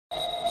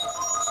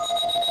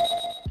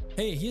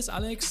Hey, hier ist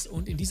Alex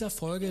und in dieser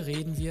Folge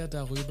reden wir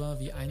darüber,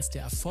 wie eins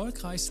der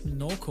erfolgreichsten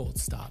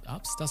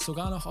No-Code-Startups, das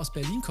sogar noch aus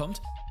Berlin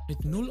kommt,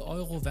 mit 0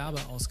 Euro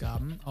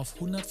Werbeausgaben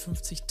auf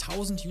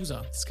 150.000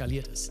 User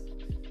skaliert ist.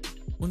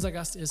 Unser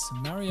Gast ist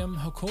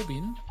Mariam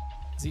Hakobyan.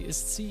 Sie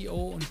ist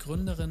CEO und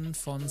Gründerin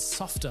von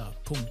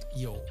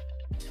Softr.io.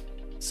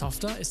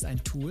 Softr ist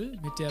ein Tool,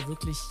 mit der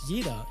wirklich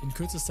jeder in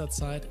kürzester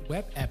Zeit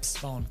Web-Apps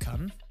bauen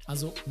kann.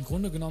 Also im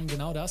Grunde genommen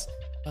genau das,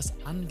 was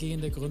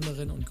angehende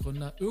Gründerinnen und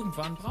Gründer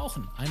irgendwann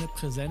brauchen, eine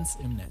Präsenz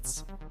im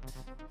Netz.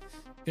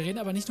 Wir reden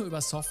aber nicht nur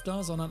über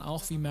Softr, sondern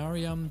auch, wie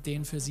Mariam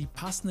den für sie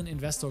passenden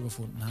Investor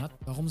gefunden hat,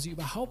 warum sie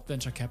überhaupt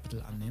Venture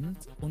Capital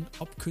annimmt und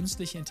ob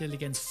künstliche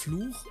Intelligenz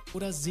Fluch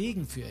oder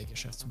Segen für ihr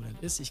Geschäftsmodell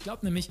ist. Ich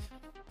glaube nämlich,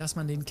 dass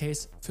man den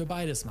Case für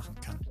beides machen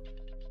kann.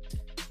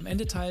 Am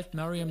Ende teilt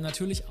Mariam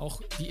natürlich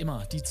auch, wie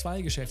immer, die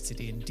 2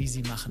 Geschäftsideen, die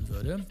sie machen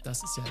würde.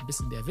 Das ist ja ein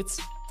bisschen der Witz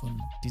von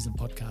diesem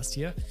Podcast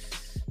hier.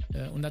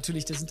 Und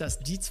natürlich sind das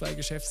die 2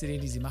 Geschäftsideen,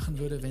 die sie machen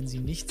würde, wenn sie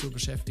nicht so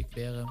beschäftigt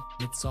wäre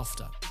mit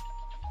Softr.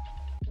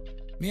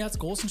 Mir hat es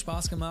großen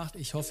Spaß gemacht,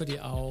 ich hoffe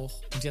dir auch.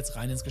 Und jetzt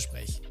rein ins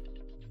Gespräch.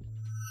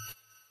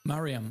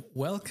 Mariam,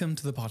 welcome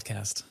to the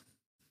podcast.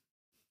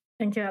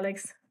 Thank you,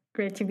 Alex.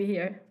 Great to be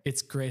here.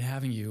 It's great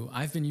having you.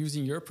 I've been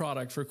using your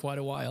product for quite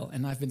a while,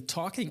 and I've been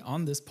talking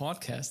on this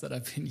podcast that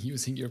I've been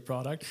using your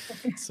product.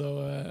 So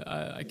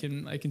I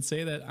can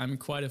say that I'm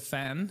quite a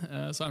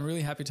fan. So I'm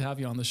really happy to have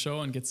you on the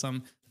show and get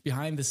some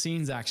behind the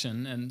scenes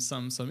action and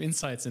some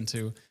insights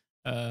into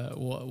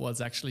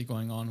what's actually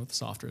going on with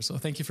Softr. So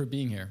thank you for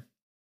being here.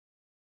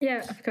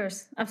 Yeah, of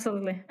course,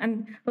 absolutely.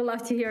 And we'll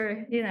love to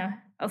hear,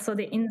 also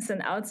the ins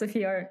and outs of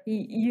you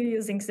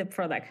using the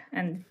product,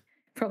 and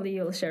probably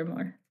you'll share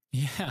more.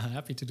 Yeah,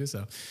 happy to do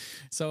so.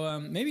 So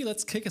maybe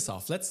let's kick us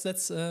off. Let's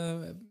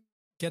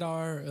get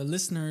our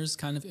listeners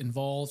kind of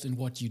involved in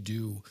what you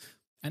do.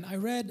 And I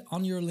read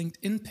on your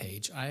LinkedIn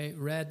page, I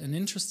read an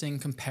interesting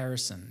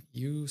comparison.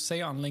 You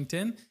say on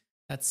LinkedIn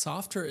that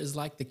Softr is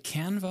like the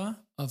Canva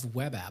of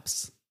web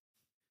apps.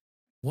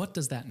 What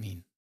does that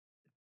mean?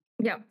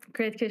 Yeah,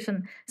 great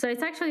question. So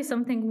it's actually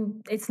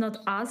something, it's not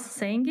us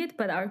saying it,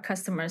 but our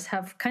customers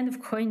have kind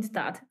of coined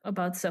that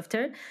about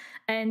Softr.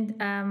 And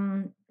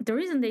the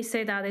reason they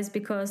say that is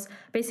because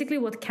basically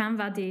what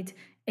Canva did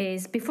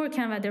is, before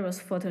Canva, there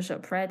was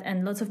Photoshop, right?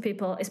 And lots of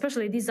people,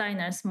 especially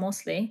designers,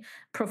 mostly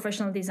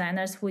professional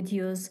designers, would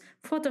use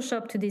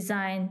Photoshop to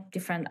design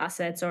different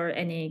assets or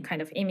any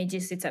kind of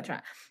images,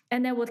 etc.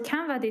 And then what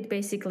Canva did,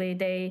 basically,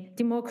 they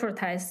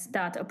democratized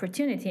that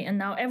opportunity. And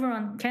now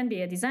everyone can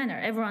be a designer.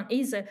 Everyone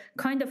is a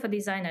kind of a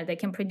designer. They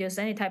can produce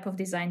any type of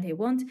design they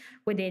want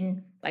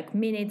within like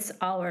minutes,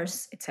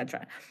 hours,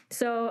 etc.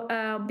 So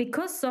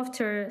because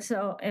Softr,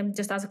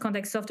 just as a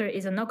context, Softr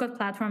is a no-code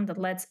platform that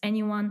lets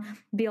anyone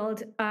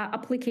build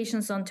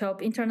applications on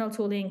top, internal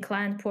tooling,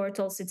 client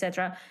portals,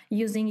 etc.,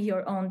 using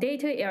your own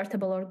data,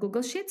 Airtable or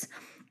Google Sheets.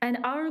 And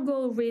our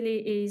goal really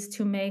is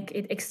to make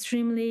it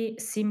extremely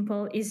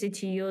simple, easy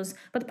to use,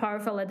 but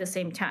powerful at the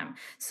same time.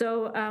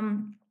 So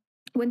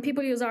when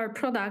people use our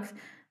product,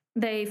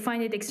 they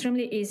find it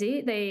extremely easy.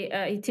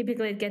 It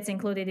typically gets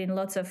included in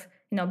lots of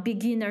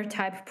beginner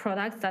type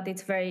products that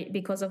it's very,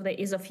 because of the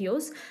ease of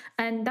use.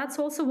 And that's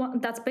also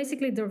that's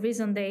basically the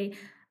reason they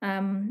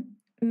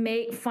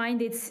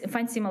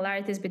find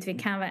similarities between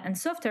Canva and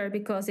Softr,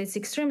 because it's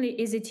extremely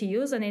easy to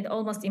use and it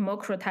almost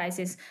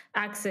democratizes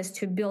access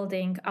to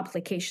building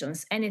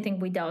applications, anything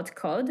without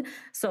code.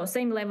 So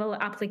same level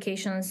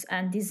applications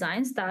and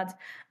designs that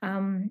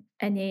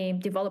any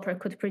developer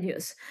could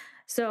produce.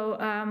 So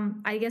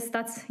I guess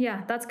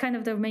that's kind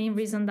of the main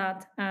reason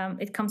that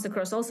it comes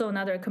across. Also,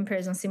 another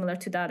comparison similar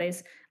to that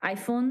is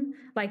iPhone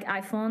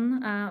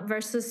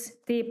versus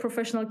the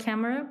professional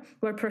camera,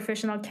 where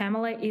professional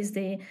camera is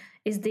the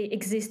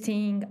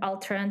existing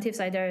alternatives,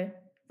 either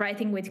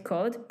writing with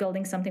code,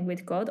 building something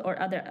with code, or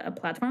other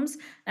platforms.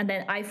 And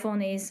then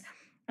iPhone is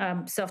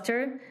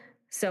Softr.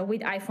 So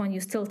with iPhone, you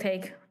still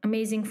take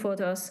amazing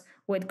photos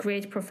with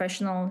great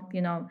professional,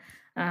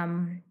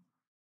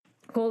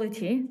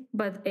 quality,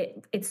 but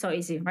it's so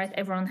easy, right?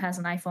 Everyone has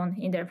an iPhone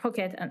in their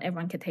pocket and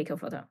everyone can take a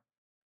photo.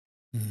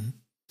 Mm-hmm.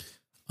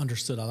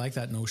 Understood. I like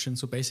that notion.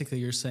 So basically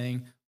you're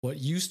saying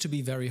what used to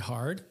be very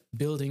hard,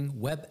 building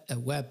web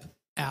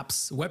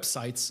apps,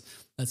 websites,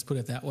 let's put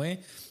it that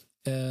way,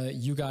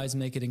 you guys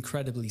make it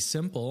incredibly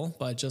simple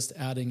by just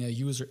adding a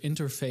user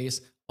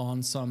interface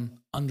on some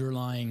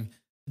underlying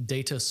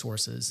data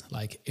sources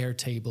like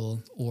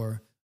Airtable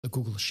or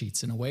Google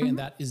Sheets in a way. Mm-hmm. And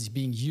that is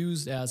being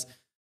used as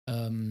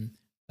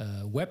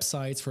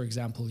websites. For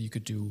example, you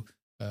could do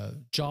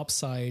job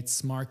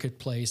sites,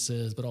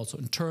 marketplaces, but also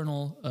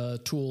internal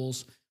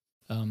tools.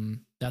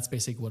 That's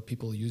basically what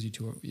people use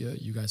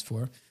you guys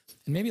for.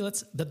 And maybe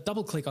let's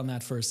double click on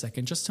that for a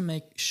second, just to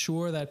make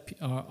sure that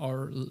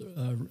our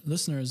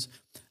listeners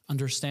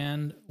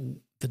understand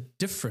the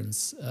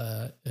difference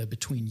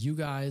between you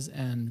guys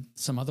and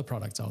some other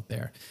products out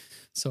there.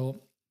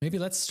 So maybe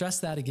let's stress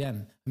that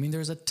again. I mean,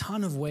 there's a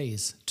ton of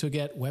ways to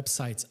get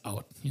websites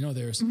out.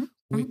 There's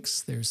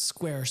Wix, there's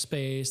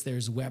Squarespace,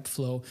 there's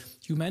Webflow.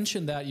 You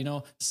mentioned that,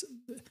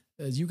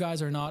 you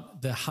guys are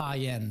not the high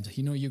end.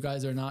 You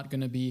guys are not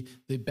going to be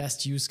the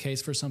best use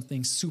case for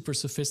something super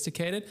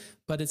sophisticated,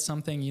 but it's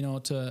something,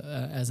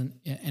 as an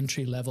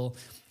entry level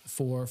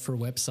for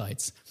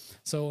websites.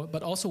 So,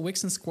 but also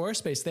Wix and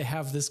Squarespace, they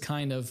have this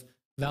kind of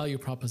value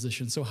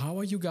proposition. So how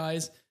are you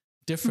guys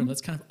different?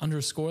 Let's kind of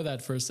underscore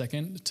that for a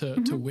second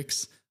to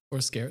Wix or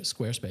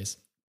Squarespace.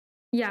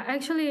 Yeah,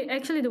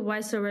 actually the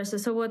vice versa.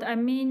 So what I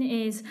mean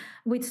is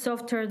with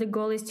Softr, the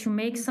goal is to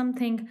making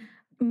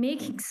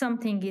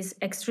something is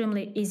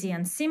extremely easy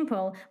and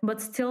simple, but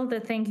still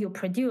the thing you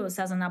produce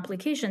as an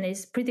application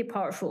is pretty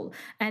powerful.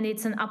 And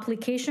it's an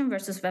application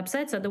versus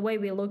website. So the way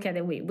we look at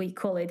it, we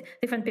call it,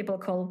 different people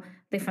call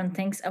different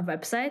things a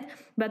website.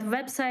 But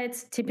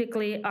websites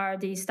typically are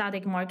the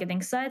static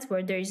marketing sites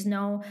where there is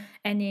no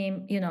any,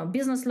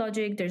 business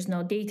logic, there's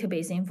no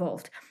database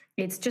involved.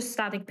 It's just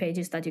static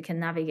pages that you can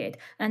navigate.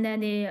 And then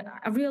the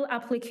real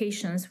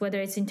applications, whether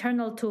it's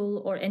internal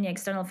tool or any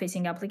external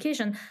facing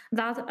application,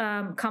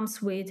 that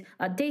comes with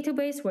a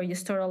database where you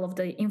store all of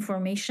the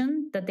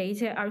information, the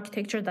data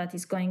architecture that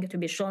is going to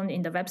be shown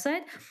in the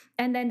website.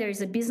 And then there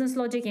is a business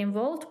logic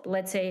involved,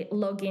 let's say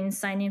login,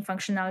 sign-in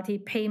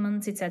functionality,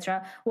 payments,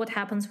 etc. What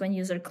happens when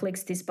user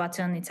clicks this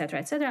button, etc.,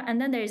 etc.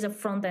 And then there is a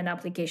front-end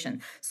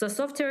application. So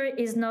Softr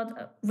is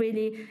not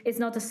really, it's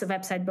not a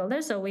website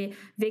builder. So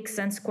Wix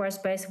and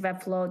Squarespace,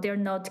 Webflow, they're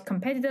not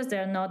competitors.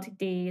 They're not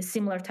the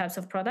similar types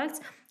of products.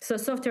 So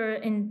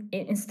Softr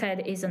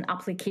instead is an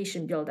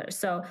application builder.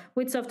 So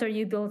with Softr,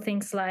 you build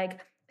things like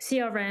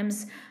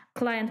CRMs,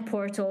 client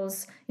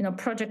portals,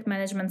 project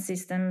management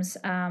systems,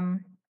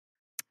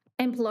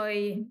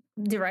 employee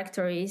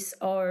directories,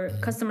 or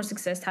customer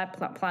success type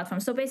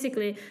platforms. So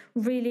basically,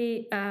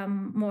 really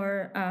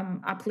more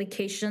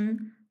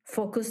application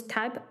focused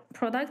type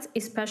products,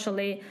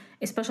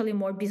 especially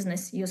more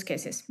business use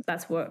cases.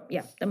 That's where,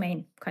 the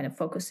main kind of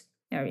focus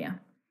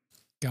area.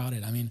 Got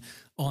it. I mean,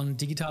 on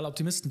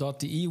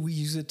digitaleoptimisten.de, we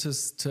use it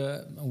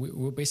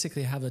we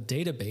basically have a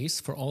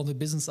database for all the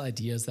business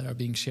ideas that are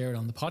being shared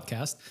on the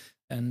podcast.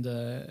 And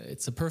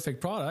it's a perfect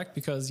product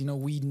because,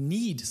 we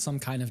need some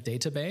kind of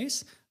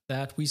database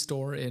that we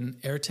store in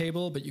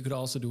Airtable, but you could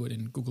also do it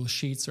in Google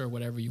Sheets or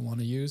whatever you want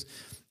to use.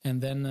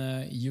 And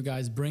then you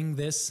guys bring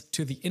this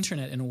to the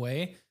internet in a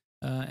way,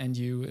 and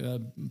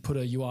you put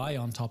a UI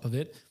on top of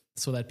it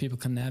so that people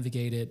can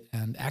navigate it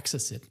and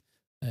access it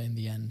in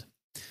the end.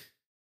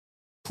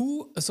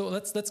 So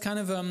let's kind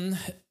of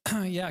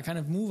kind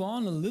of move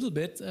on a little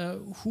bit.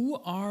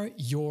 Who are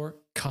your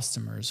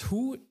customers?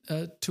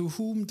 To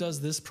whom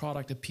does this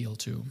product appeal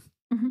to?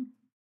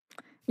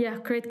 Yeah,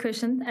 great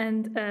question.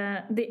 And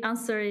the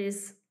answer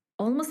is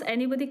almost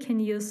anybody can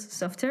use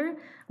Softr.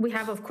 We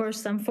have, of course,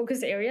 some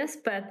focus areas,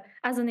 but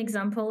as an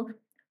example,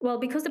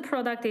 because the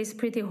product is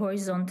pretty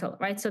horizontal,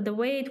 right? So the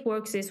way it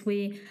works is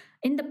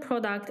in the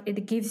product,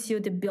 it gives you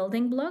the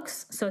building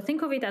blocks. So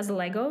think of it as a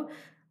Lego.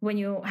 When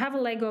you have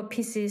a Lego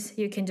pieces,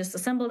 you can just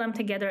assemble them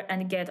together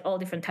and get all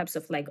different types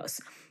of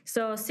Legos.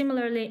 So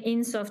similarly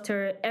in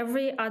Softr,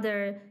 every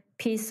other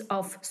piece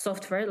of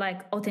software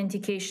like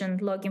authentication,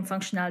 login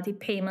functionality,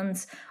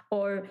 payments,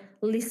 or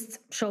list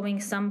showing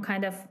some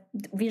kind of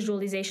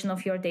visualization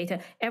of your data,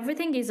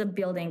 everything is a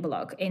building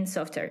block in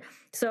Softr.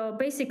 So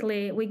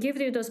basically, we give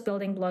you those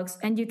building blocks,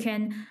 and you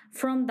can,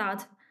 from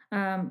that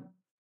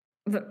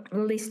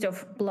list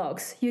of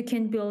blocks, you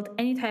can build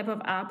any type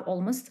of app,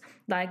 almost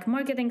like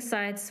marketing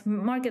sites,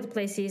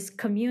 marketplaces,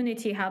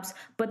 community hubs,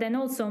 but then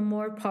also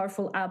more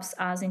powerful apps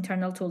as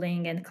internal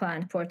tooling and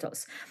client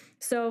portals.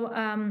 So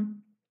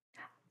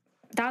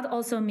that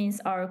also means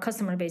our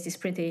customer base is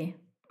pretty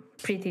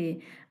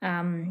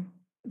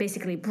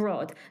basically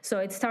broad. So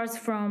it starts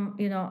from,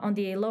 on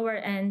the lower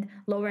end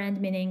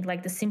meaning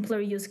like the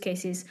simpler use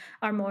cases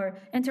are more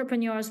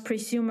entrepreneurs,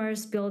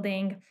 prosumers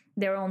building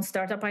their own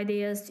startup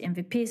ideas,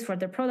 MVPs for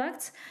their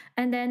products.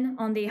 And then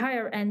on the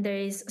higher end, there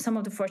is some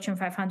of the Fortune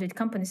 500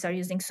 companies are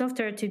using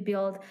Softr to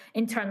build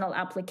internal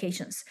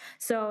applications.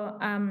 So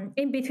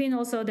in between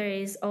also, there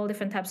is all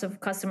different types of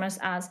customers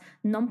as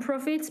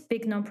nonprofits,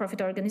 big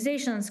nonprofit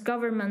organizations,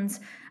 governments,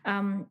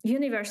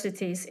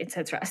 universities,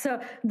 etc.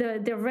 So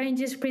the range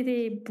is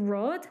pretty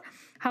broad.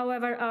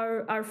 However,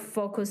 our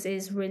focus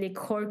is really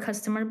core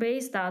customer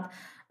base that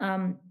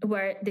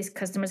where these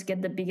customers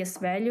get the biggest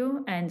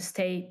value and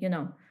stay,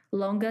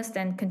 longest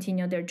and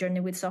continue their journey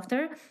with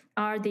Softr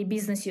are the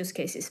business use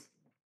cases.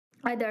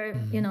 Either,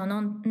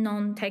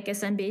 non-tech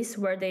SMBs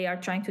where they are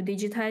trying to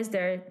digitize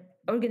their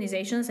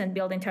organizations and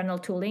build internal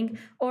tooling,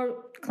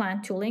 or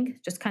client tooling,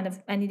 just kind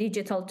of any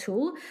digital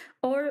tool,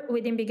 or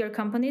within bigger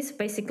companies,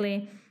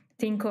 basically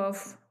think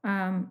of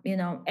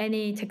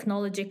any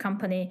technology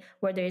company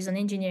where there is an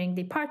engineering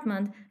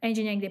department.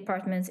 Engineering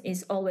departments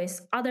is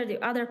always the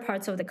other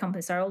parts of the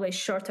companies are always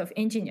short of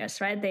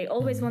engineers, right? They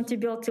always want to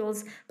build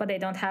tools, but they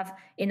don't have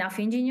enough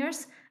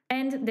engineers,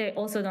 and they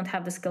also don't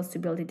have the skills to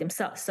build it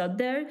themselves. So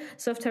their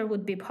Softr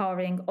would be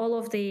powering all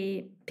of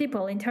the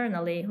people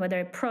internally,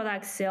 whether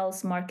product,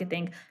 sales,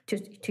 marketing,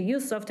 to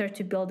use Softr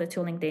to build the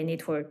tooling they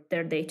need for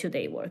their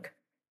day-to-day work.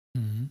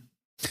 Mm-hmm.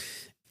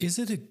 Is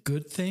it a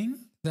good thing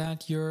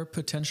that your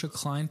potential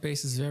client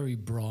base is very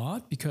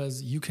broad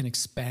because you can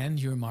expand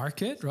your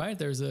market, right?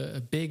 There's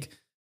a big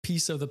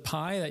piece of the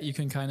pie that you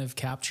can kind of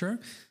capture.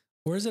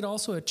 Or is it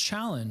also a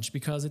challenge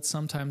because it's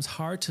sometimes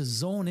hard to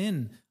zone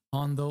in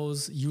on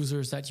those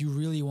users that you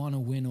really want to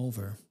win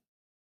over?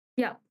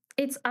 Yeah,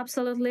 it's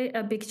absolutely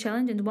a big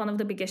challenge and one of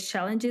the biggest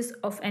challenges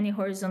of any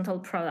horizontal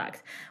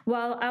product.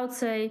 Well, I would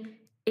say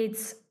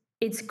it's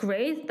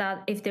great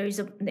that if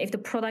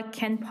the product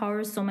can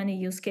power so many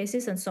use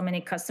cases and so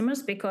many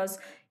customers, because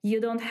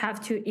you don't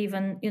have to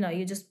even,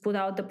 you just put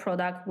out the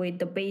product with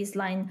the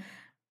baseline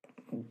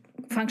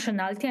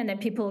functionality, and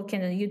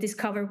then you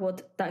discover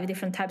what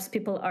different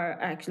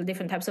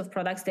types of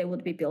products they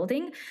would be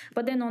building.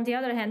 But then on the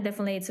other hand,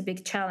 definitely it's a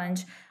big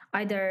challenge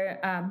either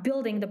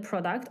building the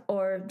product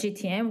or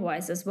GTM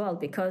wise as well,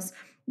 because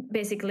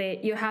basically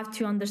you have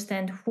to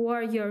understand who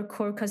are your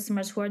core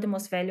customers, who are the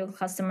most valuable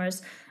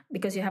customers,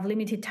 because you have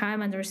limited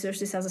time and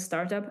resources as a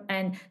startup,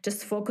 and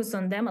just focus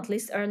on them at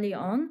least early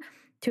on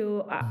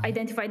to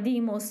identify the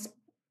most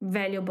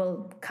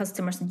valuable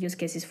customers and use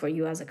cases for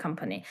you as a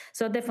company.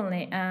 So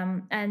definitely,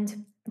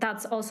 and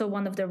that's also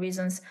one of the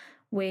reasons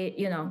we're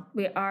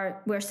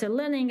still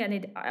learning, and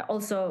it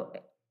also,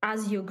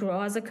 as you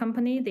grow as a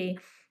company, the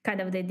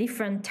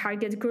different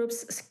target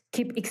groups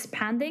keep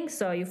expanding.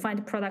 So you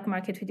find product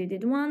market fit, you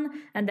did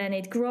one, and then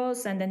it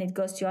grows, and then it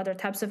goes to other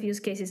types of use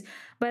cases.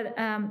 But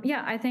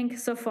I think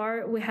so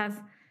far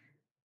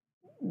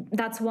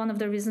that's one of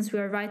the reasons we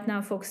are right now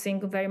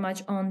focusing very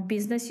much on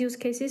business use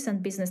cases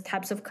and business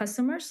types of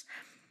customers.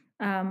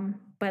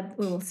 But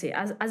we will see.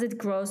 As it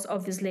grows,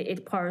 obviously,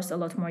 it powers a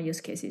lot more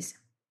use cases.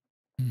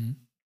 Mm-hmm.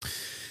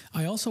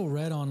 I also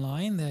read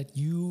online that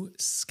you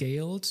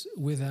scaled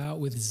with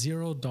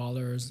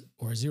 $0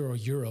 or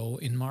 €0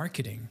 in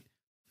marketing.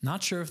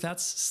 Not sure if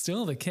that's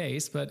still the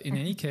case, but in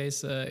any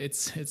case,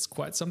 it's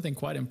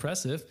quite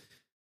impressive.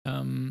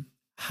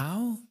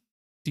 How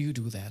do you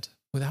do that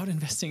without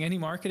investing any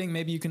marketing?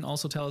 Maybe you can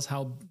also tell us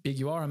how big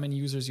you are, how many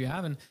users you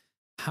have, and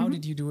how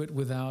did you do it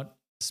without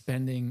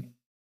spending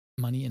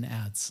money in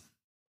ads?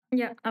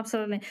 Yeah,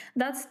 absolutely.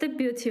 That's the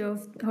beauty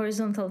of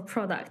horizontal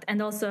product,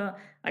 and also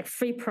like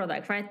free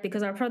product, right?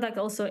 Because our product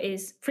also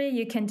is free.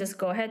 You can just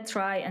go ahead,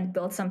 try and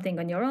build something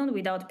on your own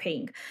without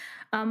paying.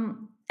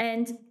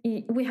 And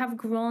we have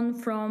grown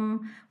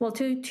from,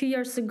 2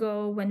 years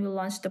ago when we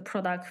launched the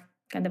product,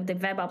 kind of the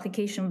web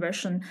application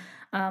version,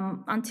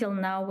 until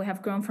now, we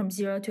have grown from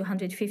 0 to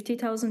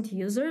 150,000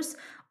 users,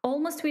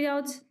 almost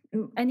without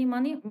any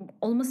money,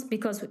 almost,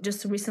 because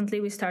just recently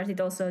we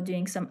started also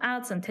doing some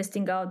ads and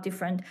testing out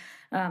different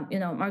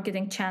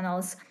marketing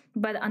channels.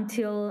 But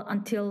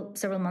until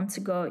several months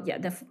ago,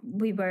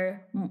 we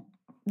were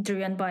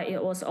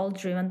it was all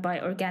driven by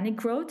organic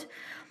growth.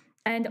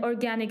 And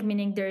organic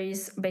meaning there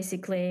is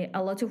basically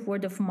a lot of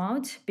word of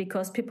mouth,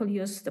 because people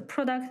use the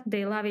product,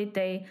 they love it,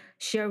 they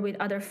share with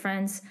other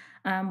friends,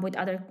 with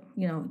other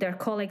their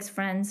colleagues,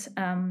 friends,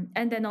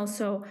 and then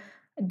also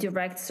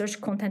direct search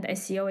content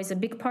SEO is a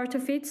big part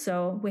of it.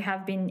 So we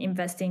have been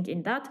investing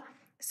in that.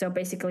 So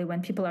basically,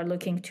 when people are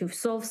looking to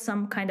solve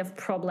some kind of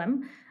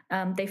problem,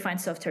 they find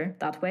Softr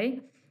that way.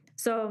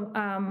 So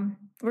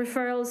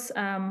referrals,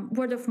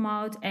 word of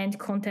mouth, and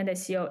content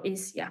SEO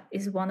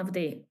is one of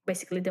the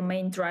basically the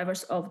main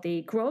drivers of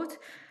the growth.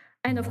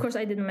 And of course,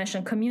 I didn't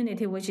mention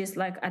community, which is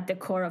like at the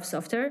core of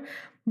Softr,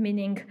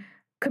 meaning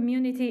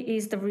community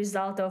is the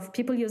result of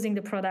people using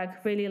the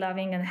product, really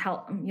loving and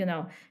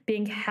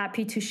being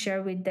happy to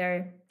share with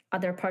their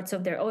other parts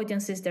of their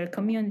audiences, their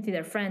community,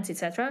 their friends,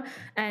 etc.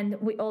 And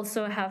we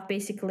also have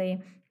basically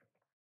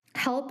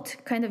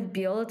helped kind of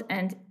build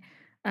and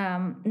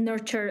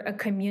nurture a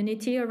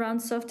community around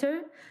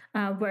Softr,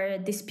 where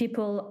these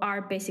people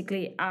are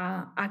basically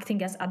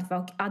acting as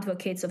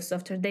advocates of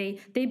Softr. They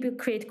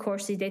create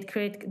courses, they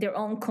create their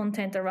own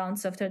content around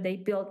Softr.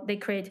 They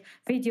create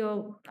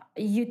video,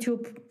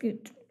 YouTube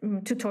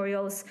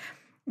tutorials.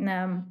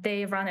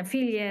 They run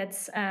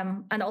affiliates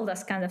and all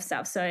that kind of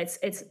stuff. So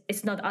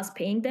it's not us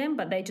paying them,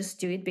 but they just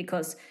do it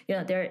because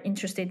they're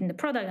interested in the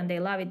product and they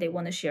love it. They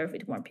want to share it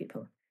with more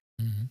people.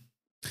 Mm-hmm.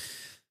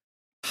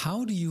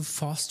 How do you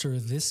foster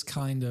this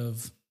kind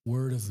of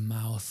word of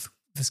mouth,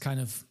 this kind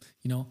of,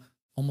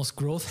 almost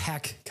growth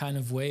hack kind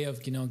of way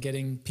of,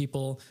 getting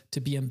people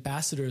to be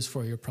ambassadors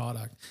for your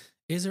product?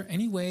 Is there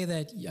any way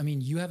that,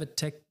 you have a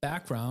tech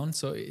background,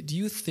 so do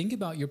you think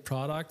about your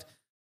product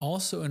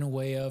also in a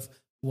way of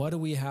what do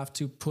we have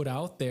to put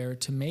out there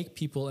to make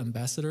people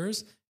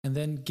ambassadors, and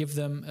then give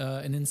them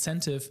an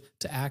incentive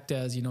to act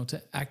as,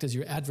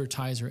 your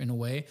advertiser in a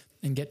way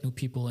and get new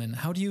people in?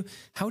 How do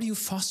you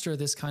foster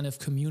this kind of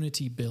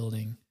community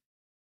building?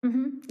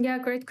 Mm-hmm. Yeah,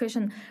 great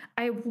question.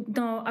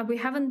 We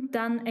haven't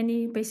done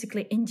any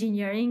basically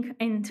engineering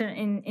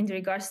in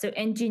regards to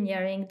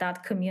engineering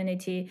that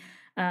community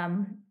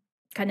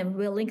kind of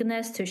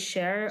willingness to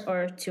share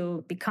or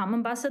to become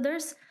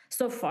ambassadors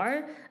so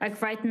far.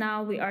 Like right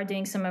now, we are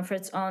doing some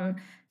efforts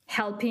on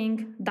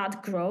helping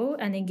that grow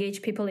and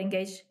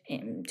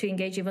to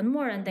engage even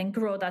more and then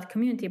grow that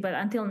community. But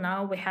until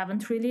now, we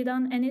haven't really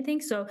done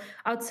anything. So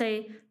I would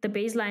say the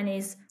baseline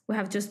is we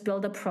have just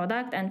built a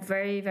product and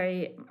very,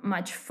 very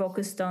much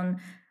focused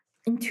on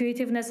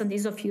intuitiveness and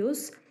ease of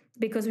use,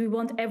 because we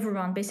want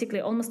everyone,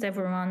 basically almost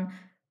everyone,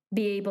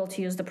 be able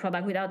to use the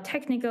product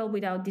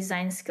without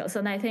design skills.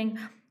 And I think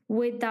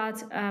with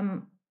that,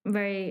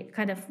 very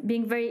kind of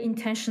being very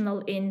intentional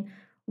in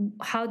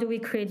how do we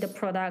create the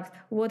product,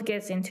 what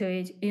gets into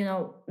it,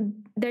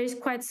 there is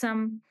quite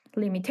some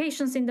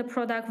limitations in the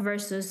product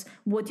versus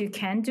what you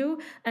can do.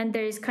 And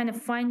there is kind of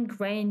fine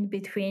grain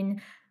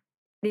between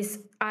this,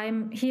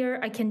 I'm here,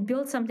 I can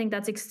build something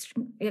that's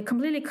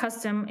completely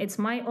custom. It's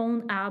my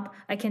own app.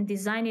 I can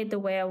design it the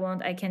way I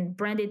want. I can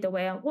brand it the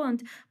way I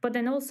want. But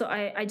then also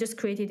I just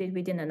created it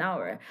within an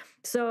hour.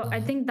 So I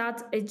think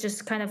that it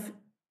just kind of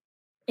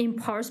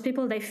empowers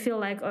people. They feel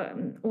like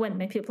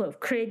when people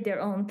create their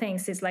own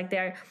things, it's like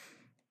they're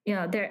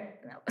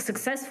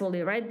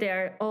successfully, right?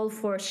 They're all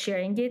for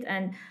sharing it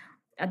and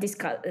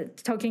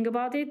talking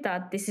about it,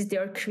 that this is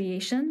their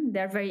creation.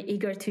 They're very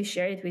eager to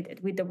share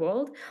it with the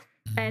world.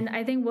 And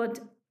I think what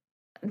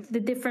the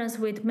difference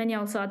with many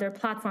also other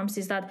platforms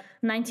is that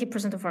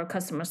 90% of our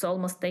customers,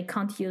 almost, they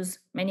can't use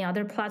many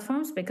other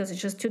platforms because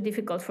it's just too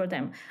difficult for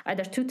them,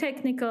 either too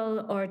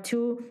technical or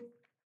too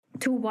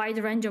wide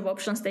range of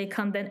options. They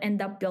can't then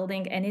end up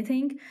building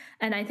anything.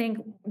 And I think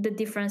the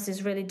difference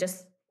is really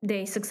just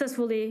they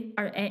successfully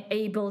are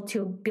able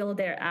to build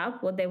their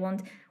app, what they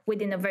want,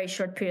 within a very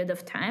short period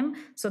of time.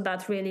 So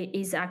that really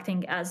is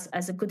acting as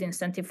a good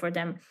incentive for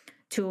them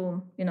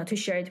to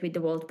share it with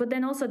the world. But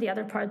then also the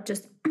other part,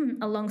 just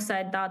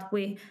alongside that,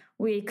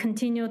 we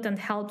continued and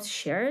helped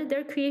share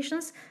their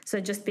creations.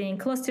 So just being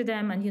close to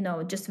them and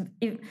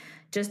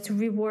just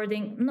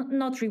rewarding,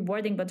 not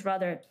rewarding, but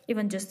rather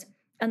even just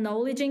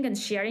acknowledging and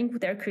sharing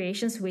their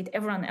creations with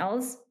everyone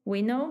else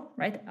we know,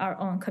 right? Our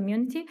own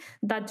community.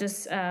 That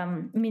just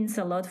means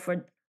a lot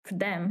for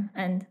them,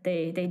 and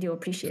they do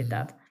appreciate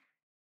that.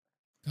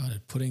 Got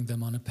it. Putting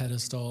them on a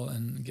pedestal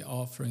and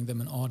offering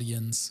them an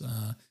audience,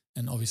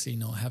 and obviously,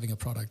 having a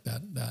product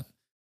that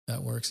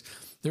works.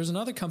 There's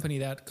another company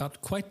that got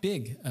quite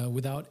big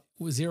without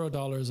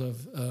 $0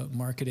 of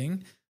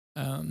marketing.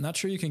 Not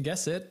sure you can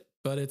guess it,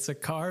 but it's a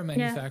car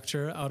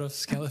manufacturer out of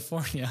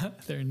California.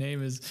 Their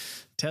name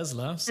is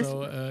Tesla.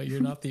 So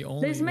you're not the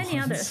only. There's many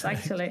others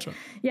actually.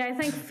 Yeah, I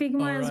think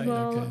Figma as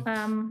well.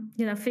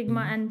 Okay.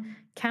 Figma and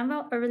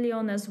Canva early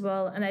on as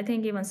well. And I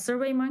think even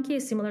SurveyMonkey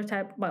is similar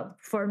type,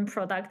 form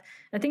product.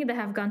 I think they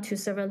have gone to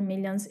several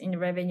millions in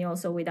revenue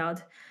also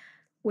without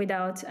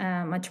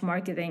much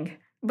marketing.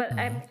 But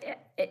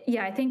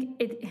I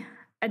think it.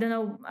 I don't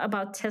know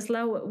about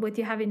Tesla, what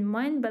you have in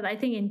mind, but I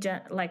think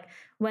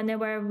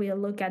whenever we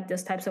look at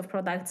these types of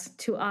products,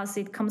 to us,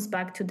 it comes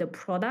back to the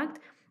product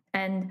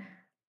and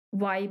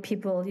why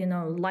people,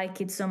 like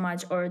it so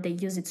much, or they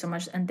use it so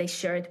much and they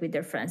share it with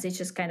their friends. It's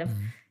just kind of,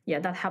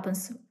 that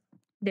happens.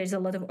 There's a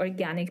lot of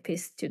organic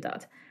piece to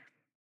that.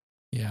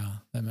 Yeah.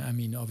 I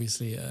mean,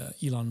 obviously,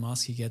 Elon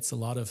Musk, he gets a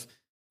lot of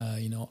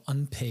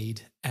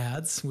unpaid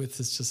ads with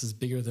his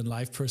bigger than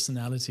life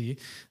personality.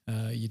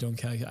 I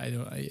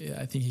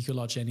think he could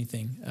launch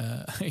anything,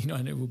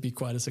 and it would be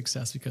quite a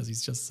success because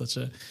he's just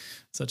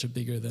such a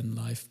bigger than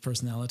life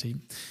personality.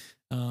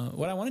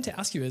 What I wanted to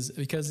ask you is,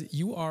 because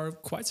you are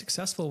quite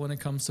successful when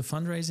it comes to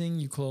fundraising.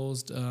 You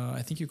closed,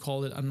 I think you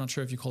called it, I'm not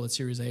sure if you call it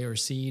Series A or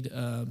Seed,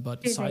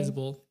 but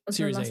sizable.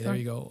 Series A, there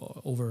you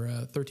go. Over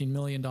 $13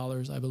 million,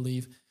 I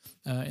believe,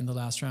 in the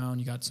last round.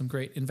 You got some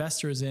great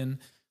investors in.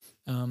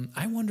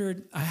 I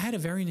had a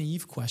very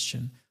naive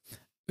question.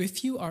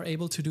 If you are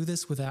able to do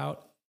this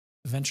without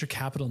venture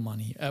capital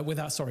money,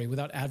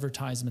 without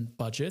advertisement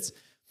budgets,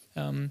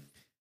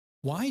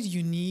 why do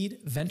you need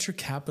venture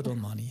capital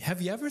money?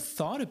 Have you ever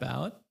thought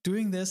about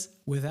doing this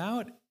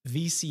without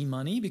VC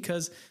money?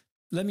 Because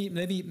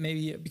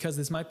maybe because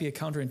this might be a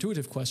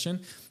counterintuitive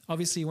question.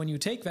 Obviously, when you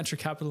take venture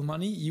capital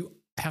money, you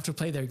have to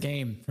play their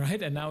game,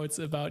 right? And now it's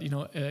about,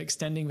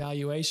 extending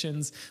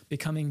valuations,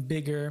 becoming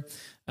bigger.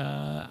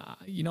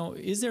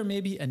 Is there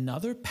maybe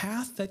another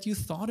path that you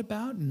thought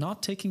about,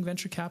 not taking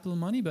venture capital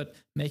money, but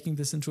making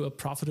this into a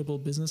profitable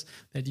business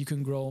that you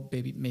can grow,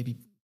 maybe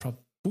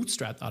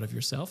bootstrap out of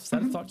yourself? Is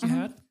that a thought you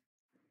had?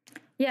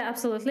 Yeah,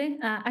 absolutely.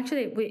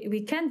 Actually,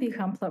 we can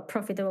become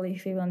profitable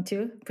if we want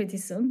to pretty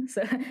soon.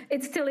 So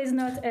it still is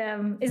not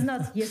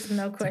yes or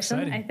no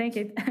question. I think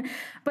it,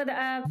 but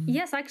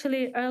yes,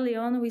 actually, early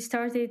on we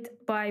started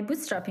by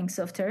bootstrapping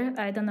Softr.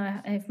 I don't know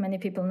if many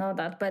people know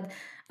that, but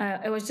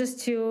it was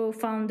just two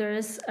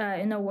founders,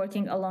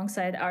 working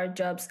alongside our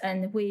jobs,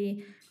 and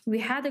we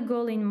had a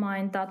goal in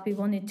mind that we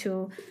wanted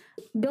to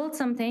build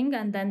something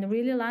and then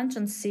really launch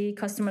and see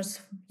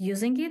customers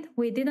using it.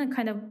 We didn't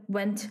kind of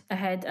went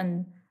ahead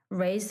and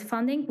raise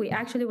funding. We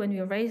actually, when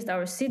we raised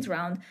our seed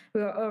round,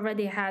 we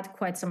already had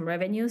quite some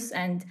revenues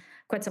and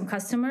quite some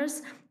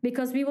customers,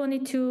 because we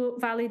wanted to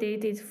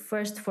validate it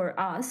first for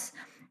us,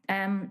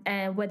 and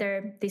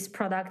whether this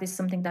product is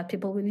something that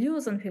people will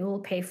use and people will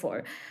pay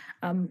for.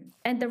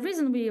 And the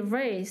reason we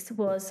raised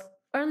was,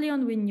 early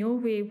on we knew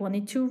we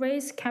wanted to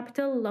raise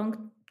capital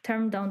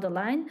term down the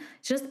line,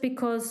 just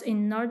because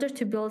in order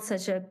to build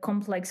such a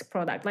complex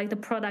product, like the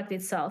product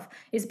itself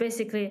is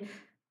basically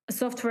a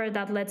software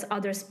that lets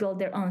others build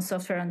their own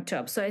software on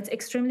top. So it's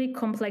extremely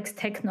complex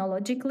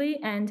technologically,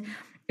 and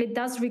it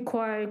does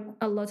require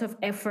a lot of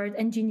effort,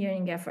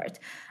 engineering effort.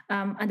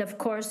 And of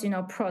course,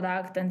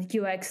 product and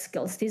UX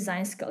skills,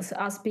 design skills,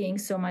 us being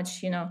so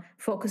much,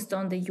 focused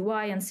on the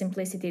UI and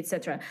simplicity,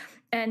 etc.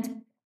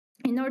 And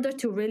in order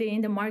to really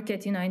in the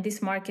market, in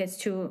this market,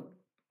 to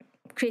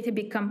create a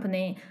big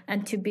company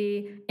and to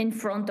be in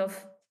front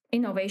of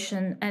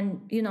innovation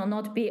and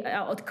not be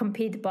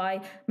outcompeted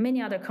by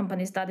many other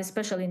companies that,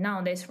 especially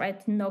nowadays,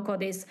 right, no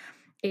code is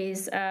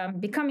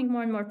becoming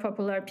more and more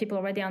popular. People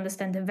already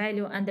understand the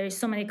value, and there is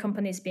so many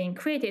companies being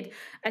created.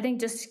 I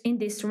think just in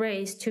this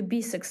race to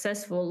be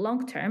successful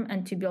long term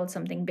and to build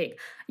something big,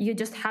 you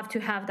just have to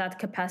have that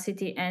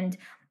capacity and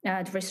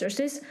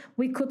resources.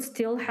 We could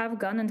still have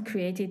gone and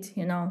created,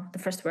 the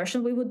first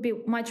version. We would be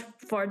much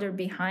further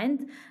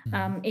behind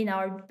in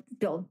our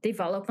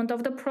development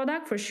of the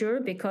product for sure,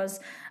 because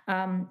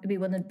we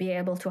wouldn't be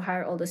able to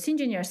hire all those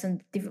engineers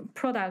and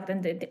product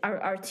and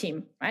our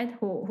team, right,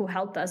 who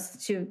helped us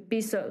to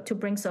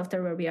bring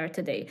software where we are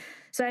today.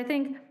 So I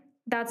think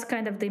that's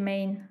kind of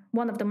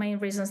one of the main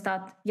reasons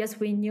that yes,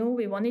 we knew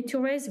we wanted to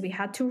raise. We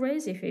had to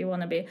raise if we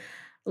want to be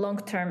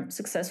long-term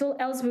successful,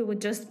 else we would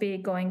just be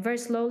going very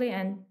slowly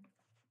and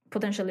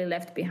potentially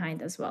left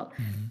behind as well.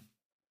 Mm-hmm.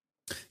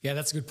 Yeah,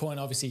 that's a good point.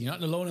 Obviously, you're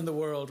not alone in the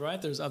world,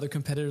 right? There's other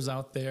competitors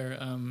out there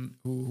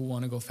who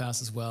want to go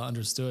fast as well.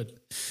 Understood.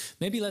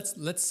 Maybe let's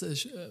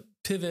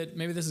pivot.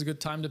 Maybe this is a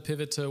good time to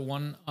pivot to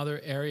one other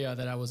area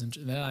that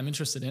I'm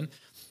interested in,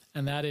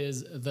 and that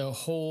is the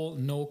whole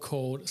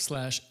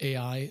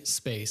No-Code/AI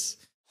Space.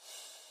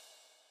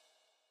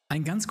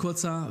 Ein ganz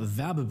kurzer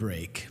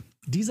Werbebreak.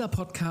 Dieser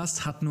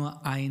Podcast hat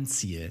nur ein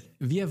Ziel.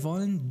 Wir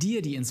wollen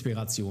dir die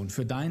Inspiration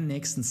für deinen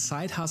nächsten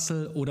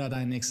Side-Hustle oder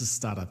dein nächstes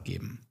Startup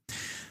geben.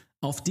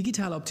 Auf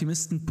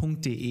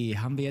digitaleoptimisten.de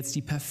haben wir jetzt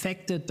die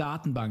perfekte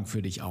Datenbank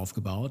für dich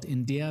aufgebaut,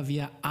 in der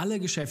wir alle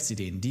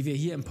Geschäftsideen, die wir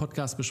hier im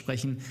Podcast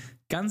besprechen,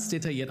 ganz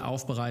detailliert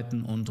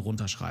aufbereiten und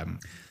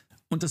runterschreiben.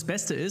 Und das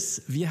Beste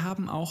ist, wir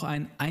haben auch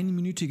ein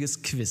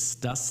einminütiges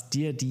Quiz, das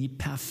dir die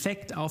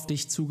perfekt auf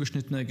dich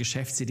zugeschnittene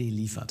Geschäftsidee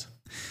liefert.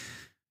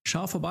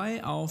 Schau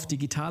vorbei auf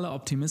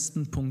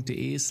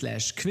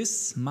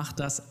digitaleoptimisten.de/quiz, mach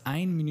das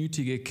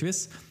einminütige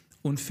Quiz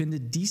und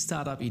finde die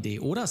Startup-Idee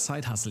oder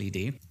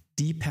Side-Hustle-Idee,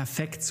 die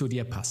perfekt zu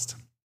dir passt.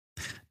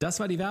 Das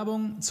war die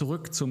Werbung,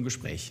 zurück zum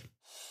Gespräch.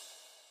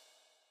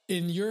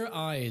 In your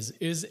eyes,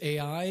 is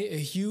AI a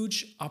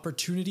huge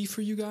opportunity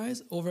for you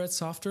guys over at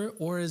Softr,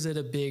 or is it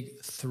a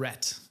big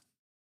threat?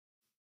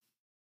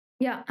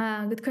 Yeah,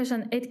 good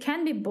question. It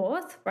can be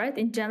both, right?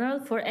 In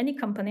general, for any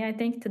company, I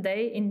think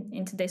today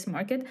in today's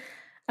market,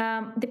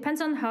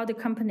 depends on how the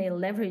company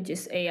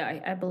leverages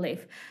AI, I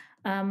believe.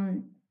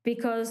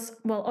 Because,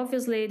 well,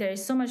 obviously there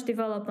is so much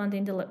development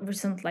in the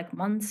recent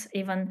months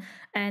even,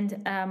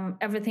 and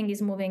everything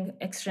is moving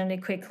extremely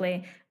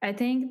quickly. I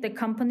think the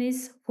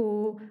companies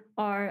who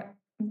are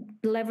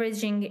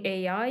leveraging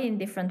AI in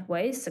different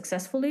ways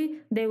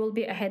successfully, they will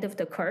be ahead of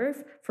the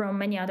curve from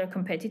many other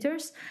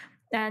competitors.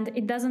 And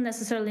it doesn't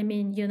necessarily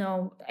mean,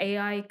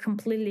 AI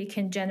completely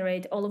can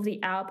generate all of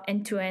the app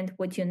end-to-end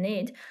what you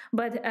need.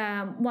 But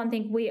one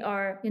thing we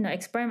are,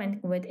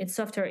 experimenting with in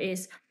Softr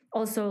is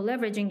also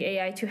leveraging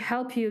AI to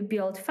help you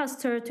build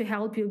faster, to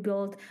help you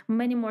build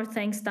many more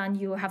things than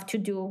you have to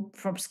do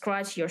from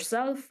scratch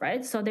yourself,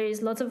 right? So there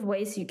is lots of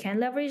ways you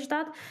can leverage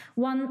that.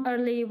 One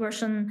early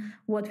version,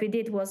 what we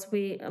did was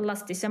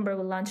last December,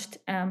 we launched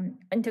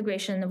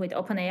integration with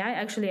OpenAI.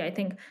 Actually, I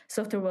think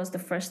Softr was the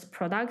first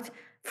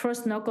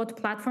no-code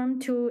platform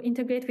to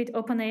integrate with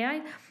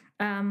OpenAI.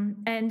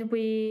 And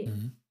we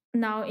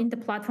now in the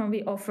platform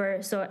we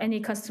offer, so any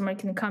customer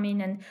can come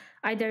in and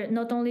either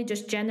not only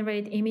just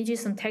generate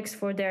images and text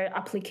for their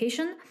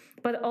application,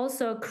 but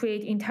also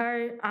create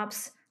entire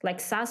apps like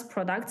SaaS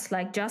products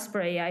like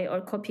Jasper AI or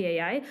Copy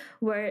AI,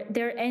 where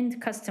their end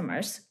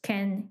customers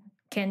can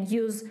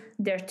use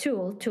their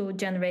tool to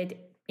generate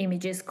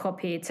images,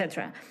 copy,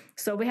 etc.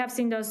 So we have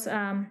seen those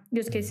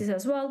use cases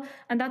as well,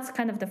 and that's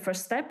kind of the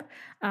first step.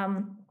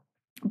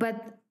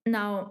 But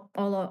now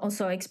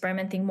also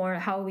experimenting more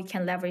how we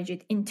can leverage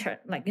it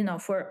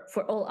for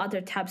all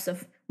other types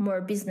of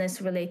more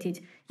business related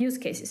use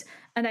cases.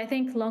 And I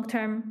think long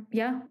term,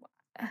 you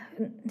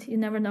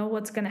never know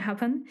what's going to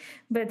happen,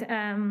 but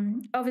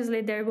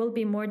obviously there will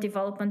be more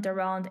development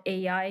around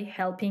AI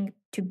helping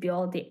to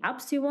build the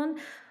apps you want.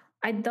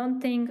 I don't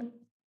think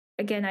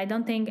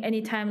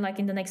anytime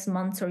in the next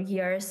months or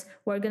years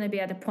we're going to be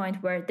at a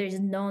point where there's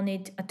no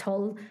need at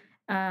all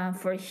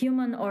for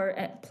human or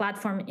a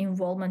platform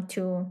involvement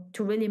to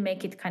really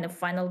make it kind of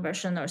final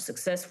version or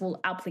successful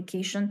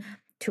application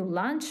to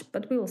launch,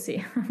 but we will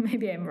see.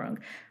 Maybe I'm wrong.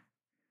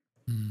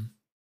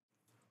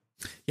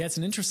 Yeah, it's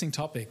an interesting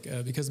topic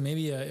because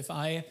maybe if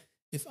I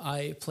if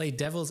I play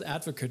devil's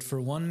advocate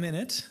for 1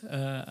 minute,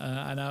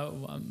 and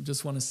I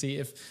just want to see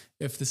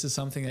if this is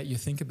something that you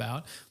think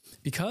about,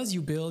 because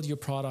you build your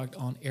product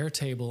on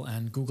Airtable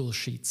and Google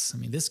Sheets. I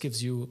mean, this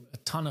gives you a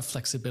ton of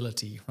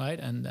flexibility, right?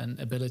 And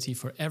ability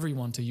for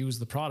everyone to use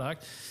the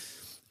product.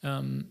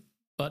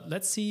 But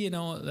let's see,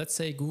 let's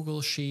say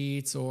Google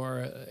Sheets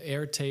or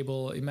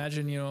Airtable.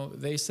 Imagine,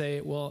 they say,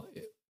 well,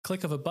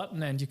 click of a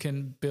button and you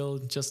can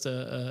build just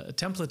a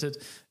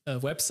templated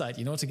website,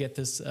 to get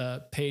this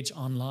page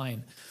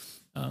online.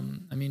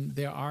 I mean,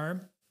 there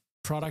are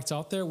products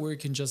out there where you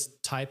can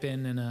just type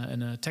in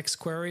a text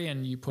query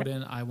and you put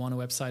in, I want a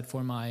website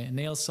for my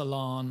nail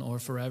salon or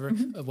forever,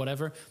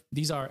 whatever.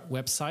 These are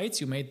websites.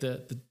 You made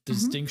the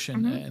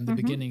distinction in the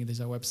beginning.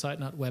 These are website,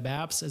 not web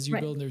apps as you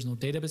build. There's no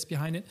database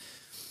behind it.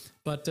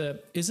 But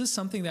is this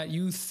something that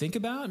you think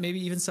about?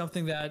 Maybe even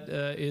something that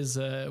is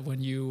when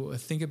you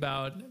think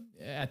about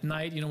at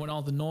night, when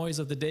all the noise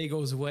of the day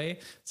goes away,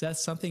 is that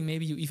something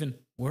maybe you even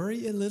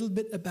worry a little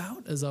bit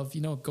about, as of,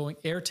 going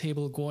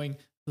Airtable, going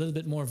a little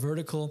bit more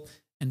vertical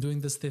and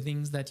doing the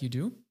things that you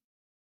do?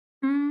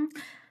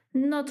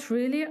 Not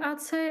really,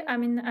 I'd say. I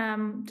mean,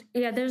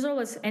 there's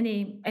always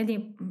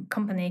any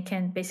company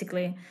can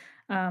basically,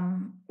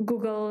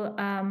 Google,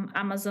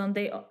 Amazon,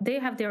 they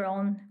have their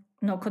own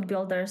no-code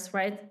builders,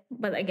 right?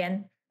 But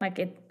again, like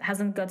it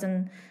hasn't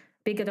gotten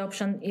big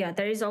adoption. Yeah,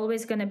 there is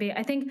always going to be,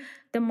 I think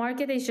the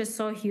market is just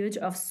so huge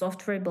of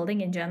software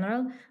building in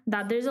general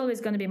that there's always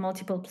going to be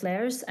multiple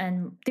players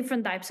and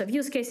different types of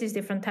use cases,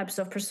 different types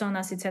of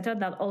personas, etc.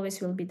 That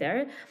always will be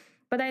there.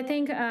 But I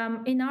think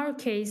in our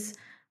case,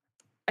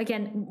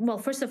 again, well,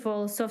 first of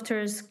all,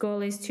 Softr's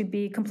goal is to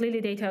be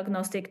completely data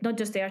agnostic, not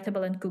just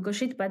Airtable and Google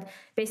Sheet, but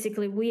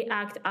basically we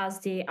act as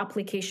the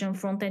application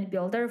front-end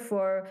builder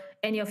for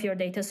any of your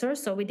data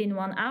source. So within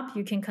one app,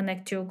 you can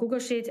connect to Google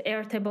Sheet,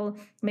 Airtable,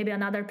 maybe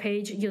another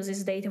page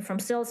uses data from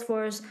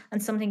Salesforce,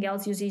 and something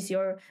else uses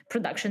your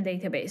production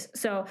database.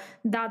 So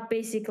that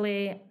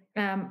basically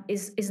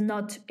is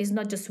not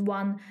just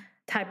one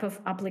type of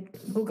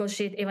Google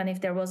Sheet. Even if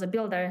there was a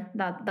builder,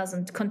 that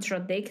doesn't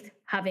contradict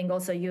having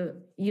also you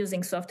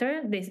using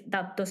software.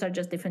 Those are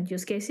just different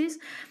use cases.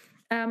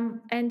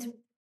 And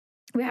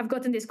we have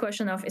gotten this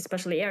question of,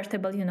 especially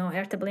Airtable,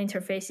 Airtable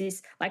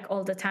interfaces like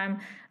all the time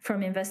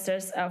from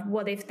investors.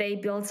 What if they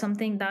build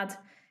something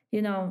that,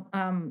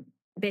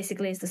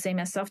 basically is the same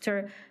as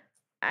software?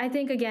 I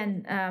think,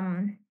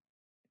 again,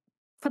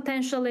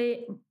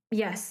 potentially,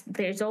 yes,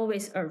 there's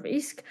always a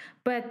risk,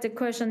 but the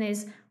question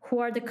is, who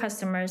are the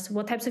customers,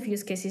 what types of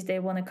use cases they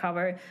want to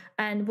cover?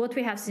 And what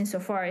we have seen so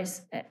far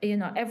is,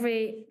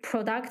 every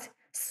product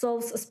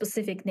solves a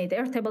specific need.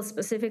 Airtable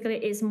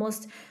specifically is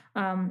most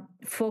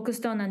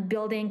focused on and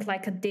building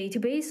like a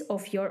database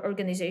of your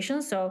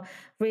organization. So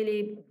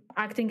really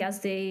acting as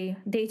the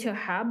data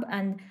hub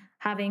and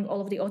having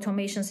all of the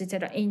automations,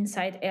 etc.,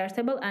 inside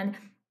Airtable, and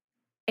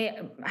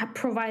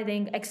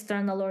providing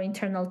external or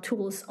internal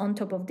tools on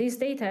top of this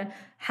data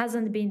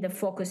hasn't been the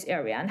focus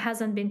area, and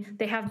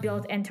they have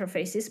built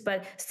interfaces,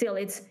 but still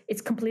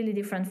it's completely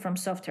different from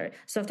software.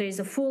 Software is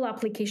a full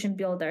application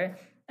builder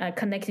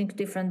connecting to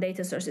different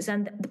data sources,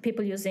 and the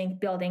people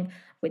building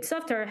with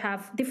software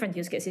have different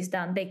use cases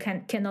than they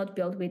cannot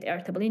build with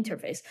Airtable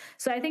interface.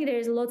 So I think there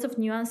is lots of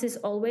nuances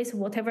always,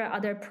 whatever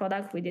other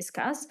product we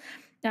discuss.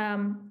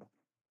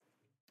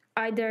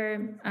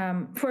 Either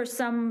for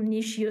some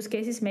niche use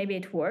cases, maybe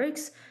it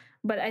works,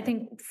 but I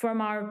think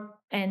from our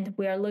end,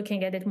 we are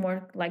looking at it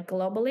more like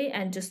globally,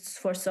 and just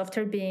for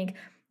software being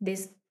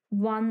this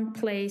one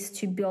place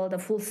to build a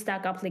full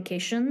stack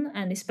application,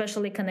 and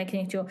especially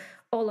connecting to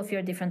all of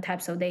your different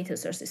types of data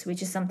sources,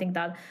 which is something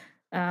that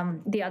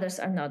the others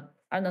are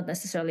not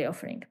necessarily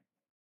offering.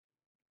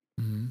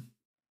 Mm-hmm.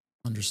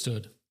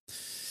 Understood.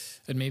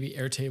 And maybe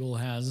Airtable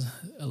has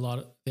a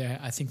lot.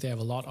 I think they have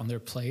a lot on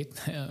their plate,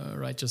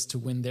 right? Just to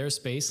win their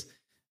space.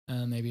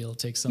 Maybe it'll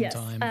take some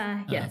time.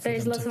 There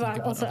is lots of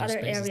also other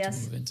areas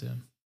to move into.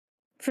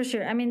 For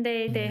sure. I mean,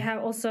 they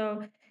have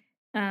also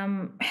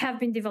have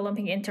been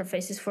developing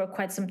interfaces for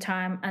quite some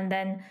time. And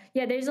then,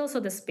 there's also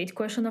the speed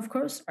question, of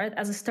course, right?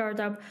 As a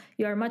startup,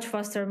 you are much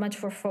faster, much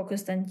more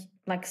focused, and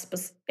like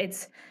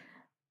it's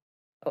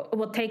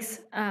what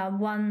takes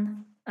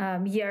one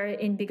year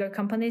in bigger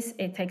companies,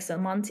 it takes a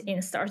month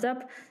in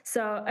startup.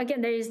 So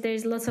again,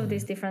 there's lots of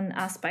these different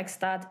aspects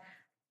that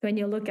when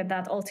you look at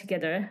that all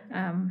together,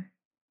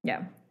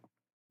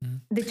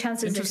 the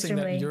chances interesting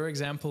extremely. That in your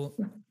example,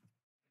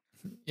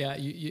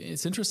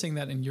 it's interesting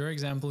that in your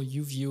example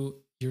you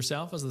view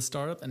yourself as the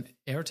startup and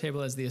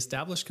Airtable as the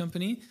established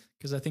company,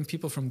 because I think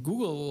people from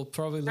Google will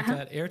probably look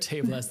at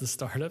Airtable as the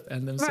startup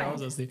and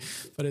themselves as the.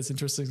 But it's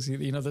interesting to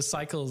see, the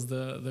cycles,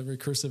 the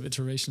recursive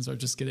iterations are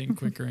just getting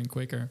quicker and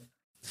quicker.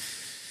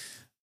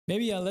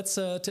 Maybe let's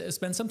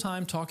spend some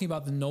time talking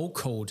about the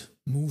no-code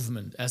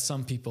movement, as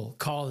some people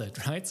call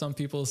it, right? Some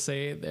people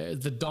say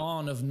the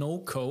dawn of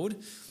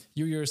no-code.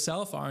 You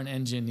yourself are an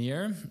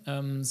engineer,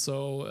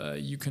 so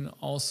you can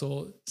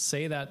also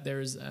say that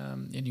there's,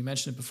 and you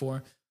mentioned it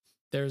before,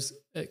 there's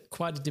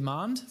quite a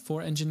demand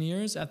for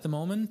engineers at the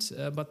moment,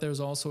 but there's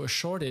also a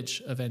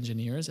shortage of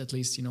engineers, at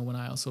least, when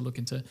I also look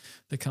into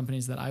the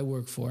companies that I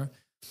work for.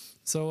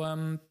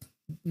 So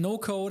no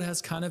code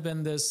has kind of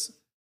been this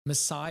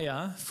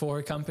messiah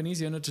for companies,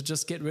 to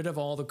just get rid of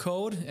all the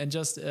code and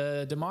just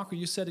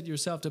you said it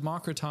yourself,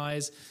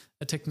 democratize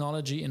a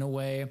technology in a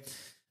way.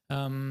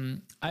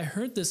 I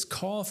heard this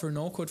call for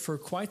no code for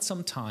quite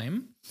some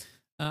time.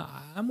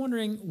 I'm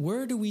wondering,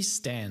 where do we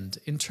stand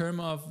in terms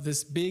of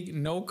this big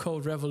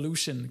no-code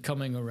revolution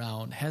coming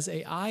around? Has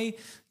AI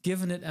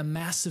given it a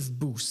massive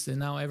boost? And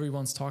now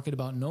everyone's talking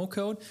about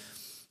no-code.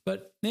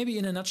 But maybe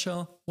in a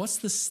nutshell, what's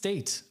the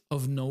state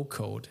of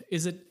no-code?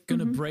 Is it going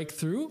to break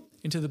through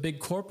into the big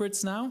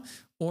corporates now?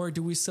 Or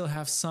do we still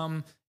have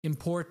some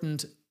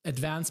important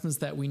advancements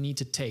that we need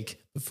to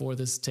take before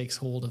this takes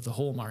hold of the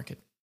whole market?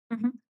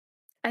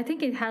 I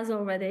think it has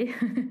already.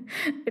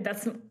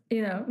 That's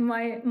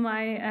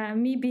my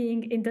me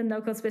being in the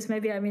no-code space.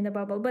 Maybe I'm in a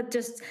bubble, but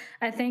just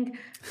I think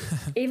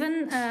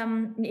even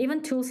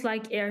tools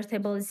like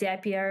Airtable,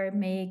 Zapier,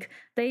 Make,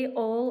 they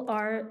all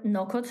are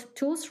no-code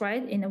tools,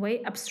 right? In a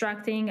way,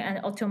 abstracting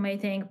and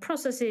automating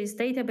processes,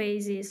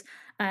 databases,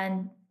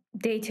 and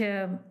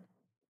data,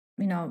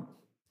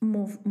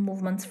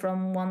 movements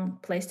from one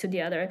place to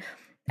the other.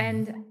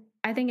 And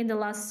I think in the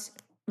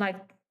last,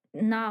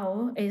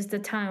 now is the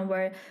time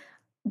where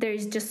there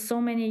is just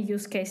so many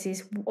use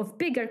cases of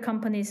bigger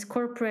companies,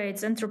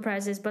 corporates,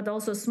 enterprises, but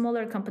also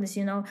smaller companies,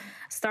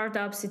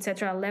 startups,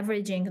 etc.,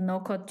 leveraging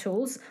no-code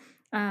tools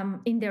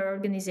in their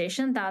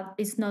organization. That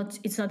it's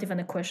not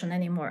even a question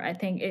anymore. I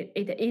think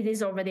it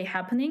is already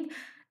happening.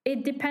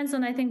 It depends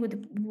on, I think,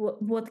 with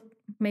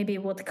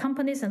what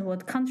companies and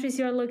what countries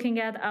you're looking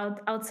at.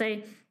 I would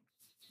say,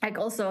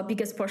 also a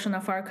biggest portion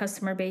of our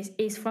customer base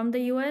is from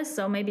the US.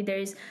 So maybe there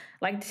is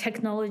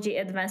technology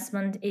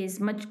advancement is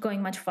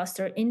going much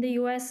faster in the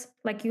US,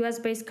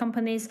 US-based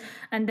companies.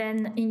 And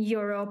then in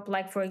Europe,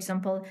 for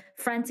example,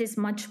 France is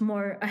much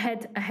more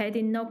ahead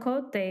in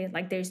no-code.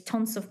 There's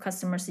tons of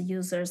customers,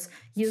 users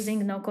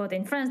using no-code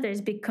in France.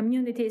 There's big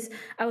communities.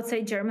 I would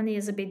say Germany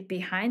is a bit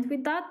behind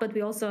with that, but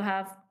we also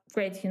have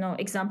great,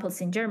 examples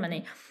in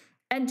Germany.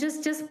 And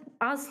just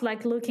us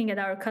looking at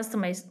our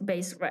customer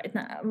base right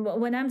now,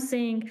 when I'm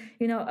seeing,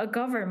 a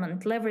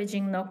government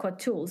leveraging no-code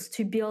tools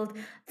to build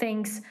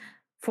things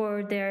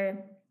for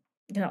their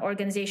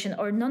organization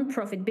or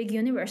non-profit big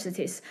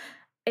universities,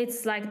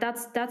 it's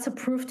that's a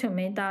proof to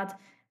me that,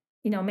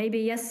 maybe,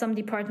 yes, some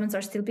departments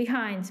are still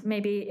behind.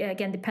 Maybe,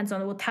 again, depends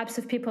on what types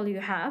of people you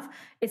have.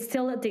 It's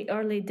still at the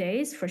early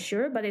days for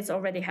sure, but it's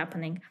already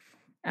happening.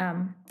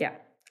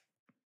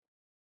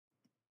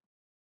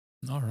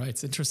 All right.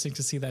 It's interesting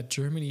to see that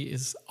Germany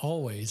is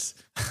always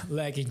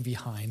lagging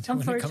behind.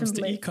 When it comes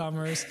to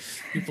e-commerce,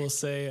 people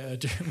say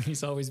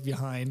Germany's always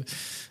behind.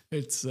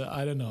 It's,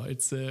 I don't know,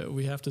 it's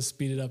we have to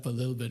speed it up a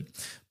little bit.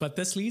 But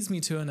this leads me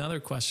to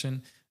another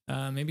question,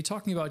 maybe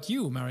talking about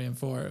you, Mariam,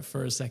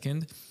 for a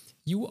second.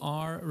 You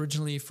are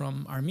originally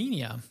from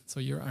Armenia, so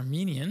you're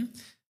Armenian,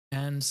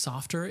 and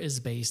Softr is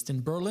based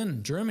in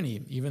Berlin,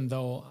 Germany, even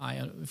though,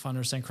 if I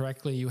understand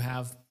correctly, you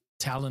have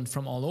talent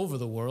from all over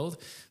the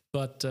world,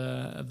 but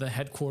the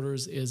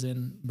headquarters is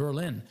in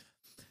Berlin.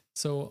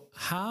 So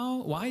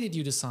why did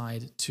you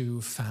decide to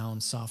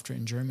found Softr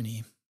in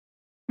Germany?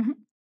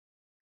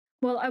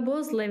 Well, I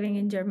was living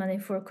in Germany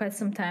for quite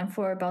some time,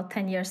 for about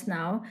 10 years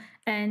now.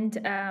 And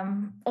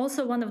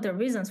also one of the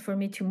reasons for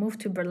me to move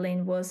to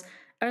Berlin was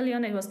early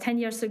on, it was 10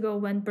 years ago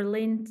when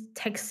Berlin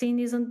tech scene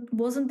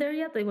wasn't there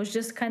yet. It was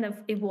just kind of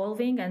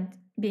evolving and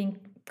being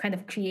kind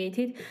of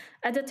created.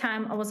 At the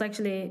time, I was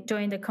actually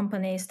joined a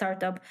company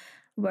startup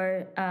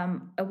where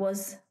it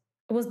was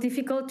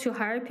difficult to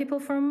hire people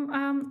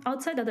from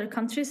outside other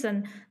countries,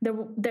 and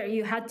there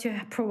you had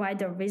to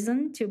provide a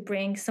reason to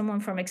bring someone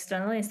from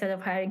external instead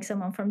of hiring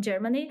someone from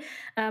Germany.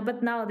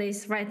 But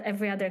nowadays, right,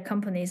 every other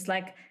company is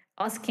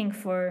asking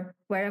for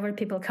wherever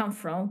people come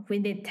from. We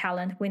need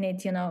talent, we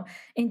need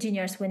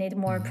engineers, we need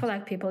more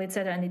product people,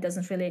 etc. And it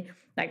doesn't really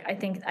I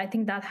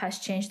think that has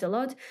changed a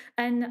lot.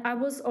 And I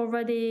was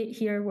already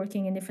here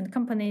working in different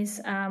companies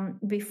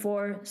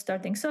before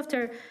starting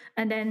Softr.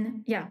 And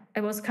then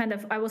I was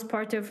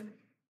part of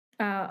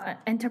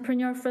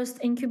entrepreneur first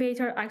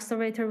incubator,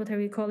 accelerator,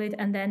 whatever you call it,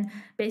 and then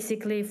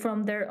basically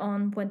from there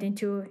on went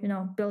into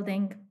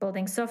building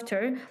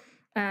Softr.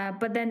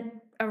 But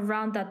then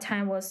around that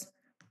time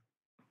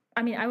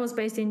I was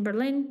based in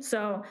Berlin,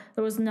 so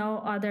there was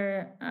no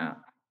other.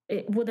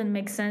 It wouldn't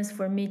make sense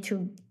for me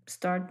to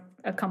start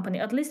a company,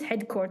 at least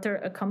headquarter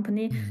a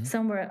company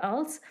somewhere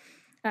else.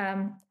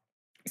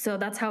 So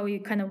that's how we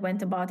kind of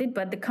went about it.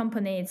 But the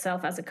company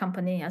itself, as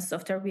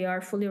Softr, we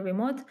are fully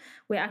remote.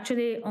 We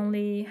actually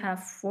only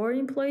have 4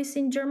 employees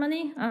in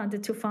Germany, the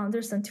 2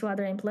 founders and 2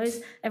 other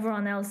employees.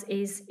 Everyone else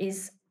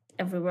is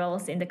everywhere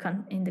else in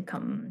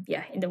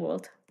the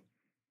world.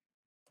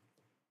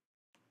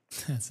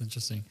 That's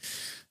interesting.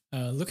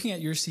 Looking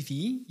at your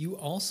CV, you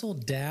also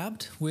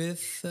dabbed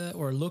with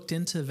or looked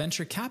into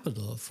venture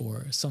capital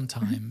for some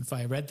time, if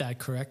I read that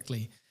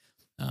correctly.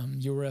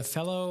 You were a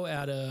fellow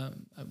at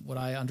what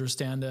I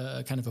understand,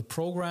 a kind of a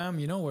program,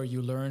 where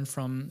you learn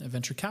from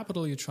venture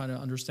capital. You try to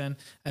understand,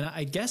 and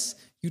I guess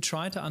you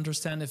try to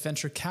understand if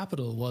venture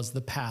capital was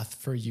the path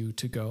for you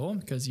to go,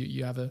 because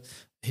you have a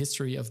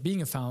history of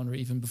being a founder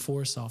even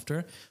before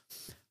Softr.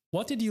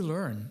 What did you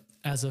learn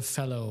as a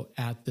fellow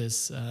at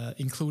this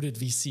included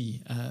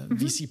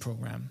VC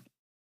program?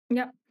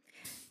 Yeah.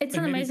 It's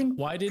an amazing.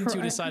 Why didn't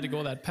you decide to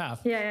go that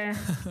path? Yeah.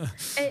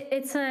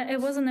 It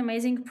was an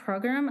amazing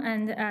program,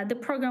 and the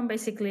program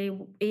basically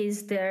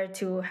is there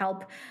to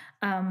help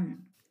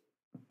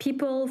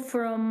people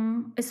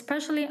from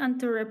especially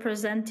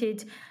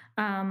underrepresented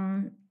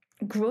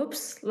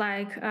groups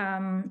like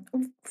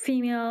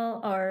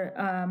female or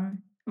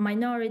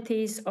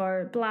minorities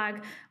or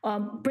Black,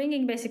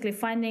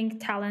 finding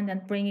talent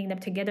and bringing them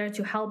together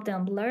to help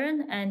them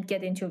learn and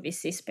get into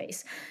VC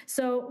space.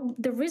 So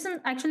the reason,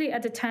 actually,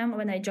 at the time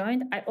when I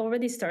joined, I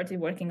already started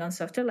working on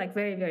Softr, like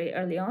very, very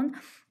early on.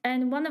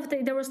 And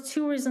there was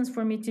two reasons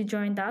for me to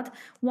join that.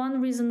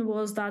 One reason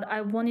was that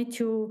I wanted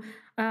to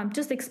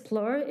just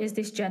explore, is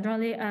this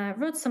generally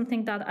wrote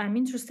something that I'm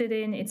interested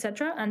in,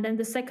 etc. And then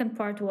the second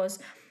part was,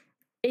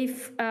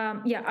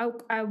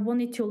 I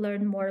wanted to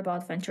learn more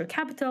about venture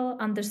capital,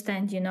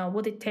 understand,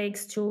 what it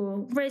takes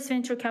to raise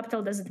venture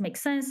capital. Does it make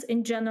sense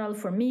in general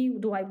for me?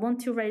 Do I want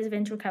to raise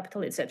venture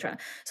capital, etc.?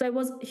 So it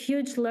was a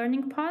huge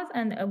learning path,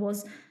 and it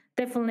was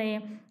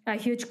definitely a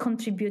huge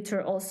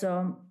contributor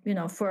also,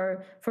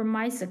 for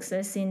my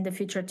success in the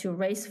future to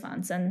raise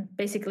funds. And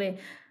basically,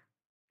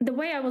 the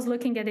way I was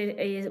looking at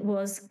it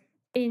was,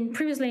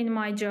 previously in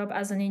my job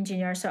as an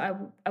engineer,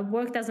 so I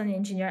worked as an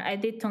engineer, I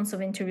did tons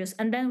of interviews,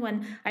 and then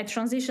when I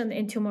transitioned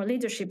into more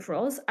leadership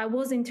roles, I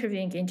was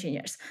interviewing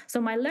engineers. So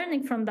my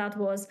learning from that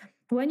was,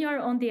 when you are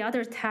on the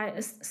other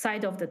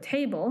side of the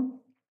table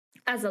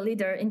as a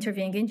leader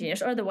interviewing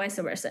engineers, or the vice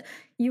versa,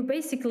 you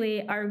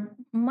basically are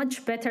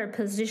much better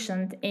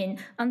positioned in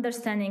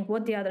understanding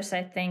what the other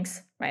side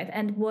thinks, right?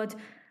 And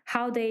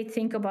how they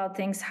think about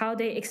things, how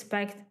they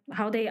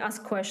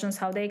ask questions,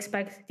 how they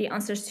expect the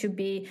answers to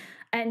be,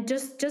 and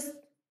just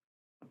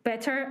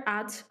better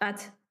at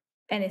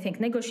anything,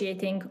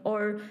 negotiating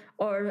or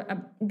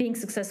being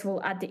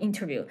successful at the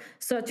interview.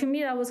 So to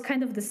me, that was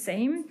kind of the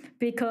same,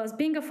 because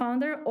being a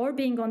founder or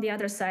being on the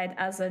other side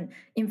as an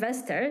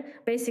investor,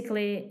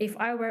 basically, if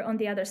I were on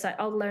the other side,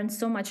 I'll learn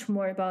so much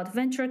more about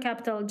venture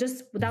capital.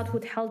 Just that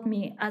would help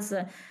me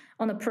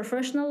on a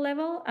professional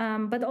level,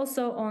 but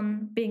also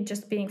on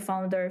being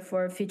founder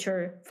for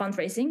future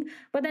fundraising,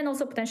 but then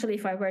also potentially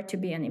if I were to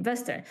be an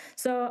investor.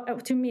 So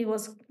to me, it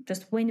was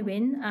just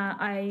win-win.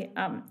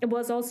 It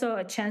was also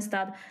a chance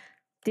that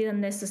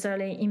didn't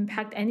necessarily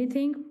impact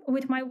anything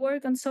with my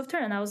work on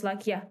Softr, and I was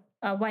like,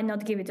 why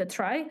not give it a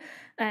try?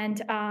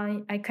 And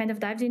I kind of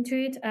dived into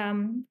it.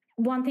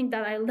 One thing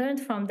that I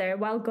learned from there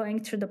while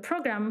going through the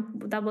program,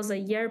 that was a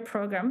year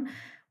program,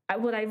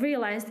 what I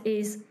realized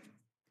is,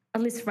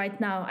 at least right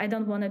now, I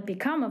don't want to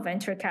become a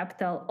venture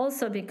capital,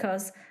 also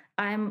because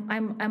I'm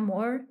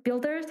more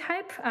builder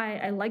type.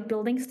 I like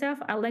building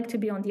stuff. I like to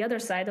be on the other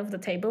side of the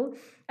table.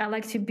 I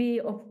like to be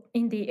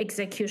in the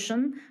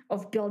execution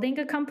of building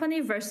a company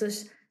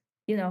versus,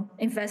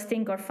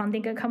 investing or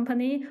funding a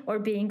company, or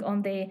being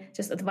on the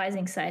just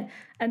advising side.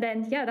 And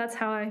then, that's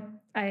how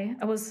I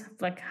was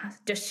like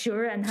just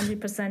sure and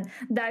 100%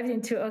 dived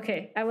into,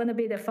 okay, I want to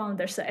be the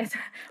founder side,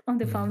 on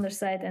the founder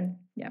side. And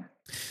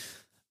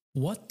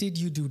What did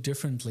you do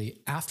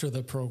differently after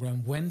the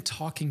program when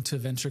talking to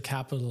venture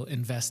capital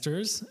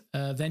investors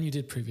than you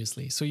did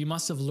previously? So you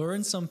must have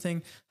learned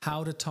something,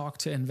 how to talk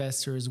to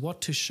investors, what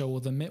to show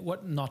them,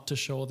 what not to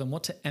show them,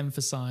 what to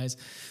emphasize.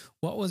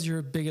 What was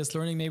your biggest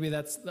learning? Maybe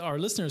that's our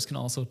listeners can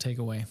also take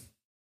away.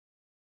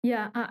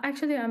 Yeah,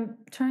 actually, I'm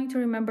trying to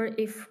remember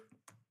if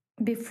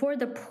before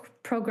the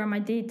program I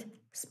did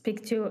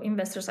speak to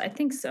investors. I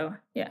think so.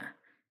 Yeah.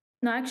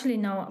 No, actually,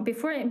 no.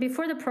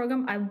 Before the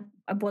program,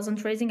 I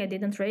wasn't raising. I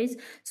didn't raise,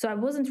 so I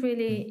wasn't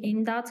really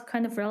in that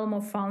kind of realm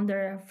of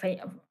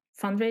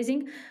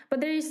fundraising.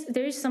 But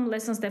there is some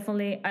lessons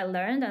definitely I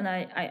learned and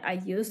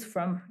I used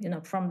from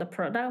the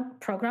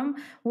program,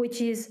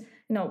 which is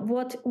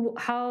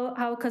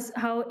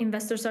how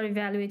investors are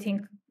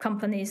evaluating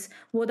companies.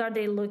 What are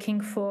they looking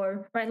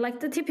for? Right, like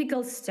the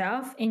typical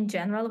stuff in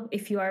general.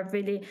 If you are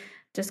really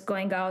just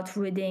going out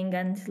reading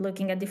and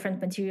looking at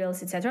different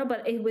materials, etc.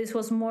 But it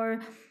was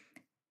more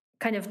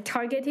kind of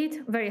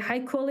targeted, very high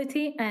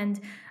quality. And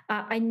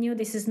I knew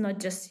this is not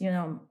just,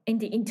 in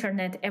the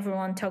internet,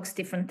 everyone talks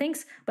different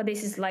things, but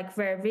this is like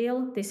very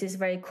real. This is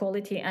very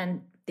quality.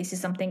 And this is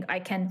something I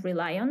can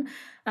rely on.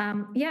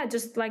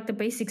 Just like the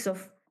basics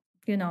of,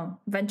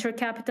 venture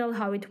capital,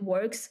 how it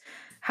works,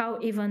 how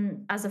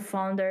even as a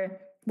founder,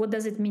 what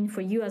does it mean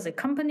for you as a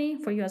company,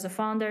 for you as a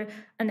founder,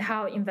 and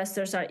how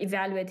investors are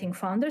evaluating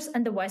founders,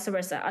 and the vice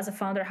versa, as a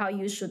founder, how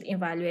you should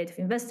evaluate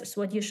investors,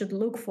 what you should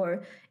look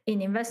for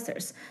in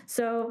investors.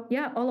 So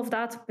all of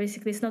that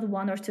basically is not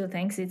one or two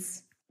things,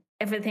 it's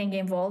everything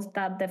involved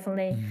that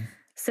definitely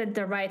set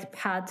the right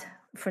path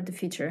for the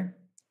future.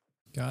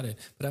 Got it.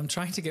 But I'm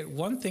trying to get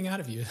one thing out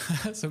of you.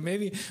 So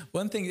maybe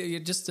one thing that you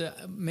just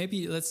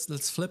maybe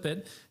let's flip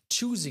it.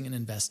 Choosing an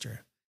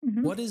investor.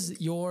 Mm-hmm. What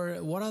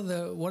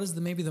is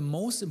maybe the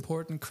most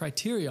important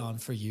criterion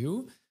for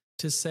you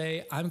to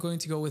say I'm going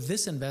to go with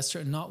this investor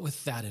and not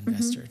with that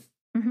investor?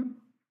 Mm-hmm. Mm-hmm.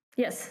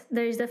 Yes,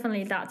 there is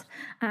definitely that.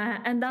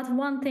 And that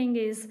one thing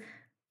is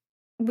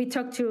we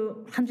talk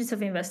to hundreds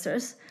of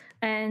investors,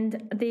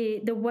 and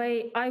the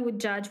way I would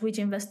judge which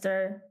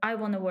investor I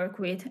want to work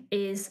with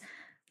is,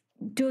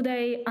 do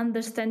they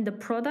understand the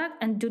product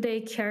and do they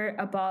care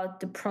about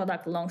the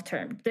product long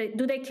term?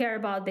 Do they care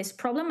about this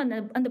problem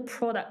and the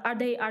product? Are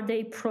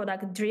they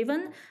product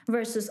driven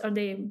versus are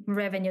they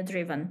revenue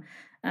driven?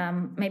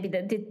 Maybe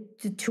the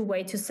two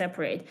way to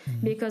separate,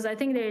 because I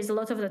think there is a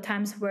lot of the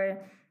times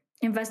where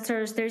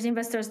there's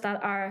investors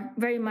that are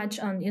very much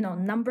on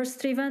numbers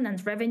driven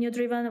and revenue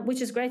driven, which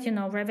is great.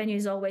 Revenue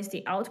is always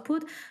the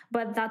output,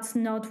 but that's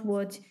not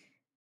what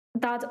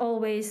that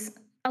always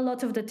a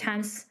lot of the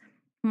times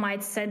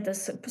might set the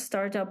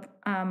startup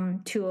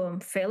to a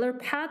failure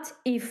path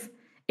if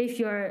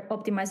you're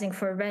optimizing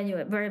for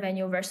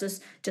revenue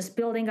versus just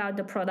building out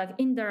the product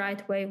in the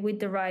right way with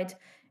the right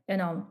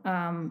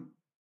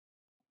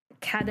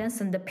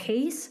cadence and the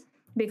pace.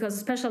 Because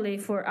especially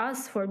for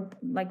us, for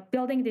like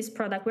building this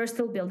product, we're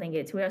still building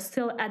it. We are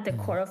still at the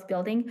core of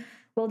building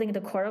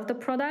the core of the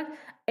product.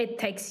 It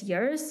takes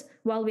years,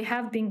 while we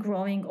have been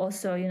growing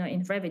also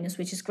in revenues,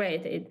 which is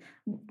great.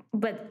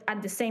 But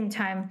at the same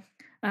time,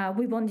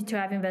 we wanted to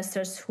have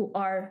investors who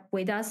are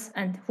with us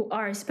and who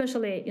are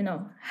especially,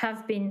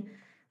 have been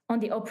on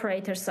the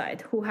operator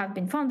side, who have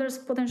been founders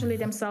potentially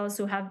themselves,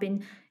 who have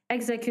been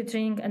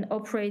executing and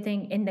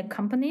operating in the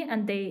company,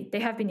 and they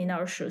have been in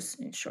our shoes,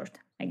 in short,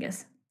 I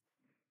guess.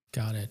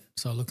 Got it.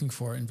 So looking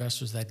for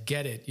investors that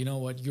get it,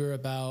 what you're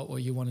about,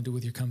 what you want to do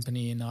with your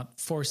company, and not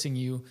forcing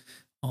you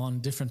on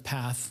different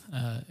path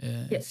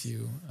if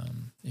you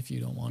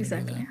don't want to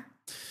do that.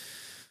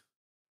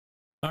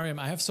 Mariam,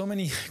 I have so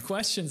many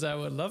questions I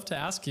would love to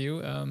ask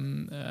you.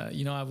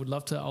 I would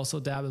love to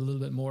also dive a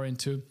little bit more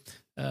into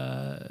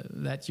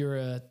that you're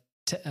a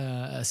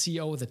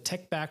CEO with a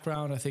tech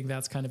background. I think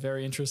that's kind of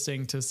very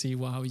interesting to see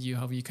how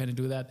you kind of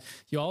do that.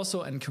 You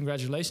also, and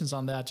congratulations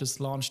on that, just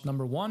launched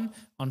 #1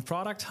 on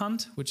Product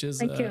Hunt, which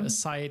is a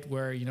site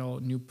where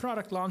new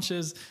product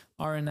launches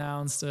are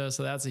announced.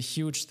 So that's a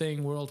huge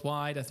thing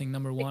worldwide. I think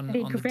 #1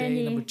 on the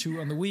day, #2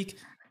 on the week.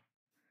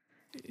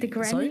 The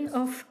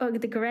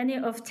granny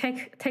of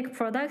tech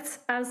products,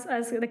 as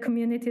the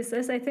community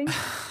says, I think.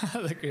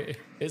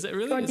 Is it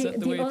really? Or is that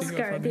the way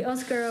Oscar, the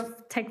Oscar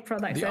of tech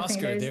products. The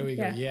Oscar, there we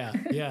go.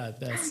 Yeah,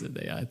 that's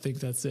it. I think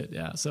that's it.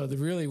 Yeah, so they're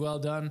really well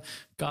done.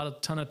 Got a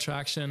ton of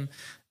traction.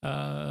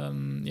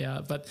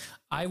 But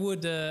I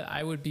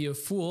would be a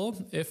fool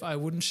if I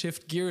wouldn't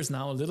shift gears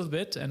now a little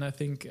bit, and I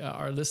think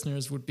our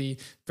listeners would be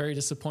very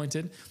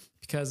disappointed,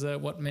 because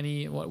what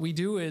we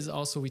do is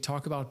also we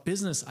talk about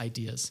business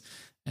ideas.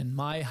 And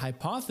my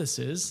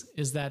hypothesis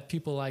is that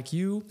people like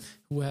you,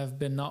 who have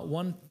been not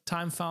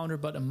one-time founder,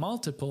 but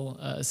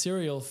a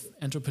serial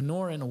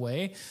entrepreneur in a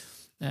way,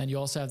 and you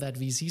also have that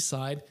VC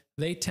side,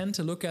 they tend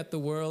to look at the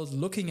world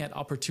looking at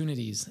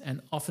opportunities and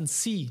often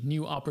see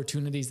new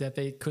opportunities that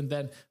they could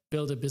then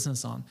build a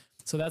business on.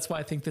 So that's why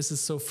I think this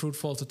is so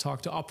fruitful to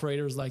talk to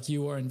operators like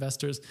you or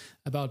investors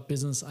about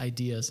business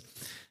ideas.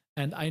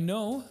 And I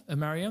know,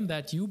 Mariam,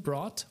 that you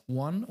brought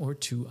 1 or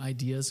 2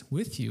 ideas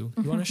with you.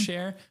 You want to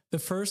share the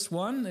first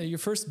one, your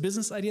first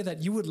business idea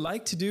that you would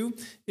like to do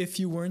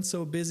if you weren't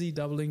so busy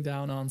doubling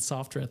down on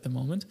Softr at the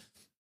moment?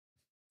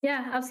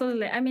 Yeah,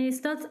 absolutely. I mean,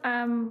 it's not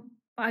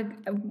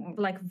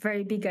like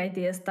very big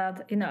ideas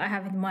that I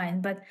have in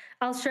mind, but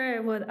I'll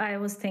share what I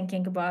was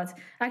thinking about.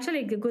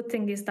 Actually, the good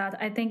thing is that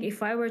I think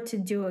if I were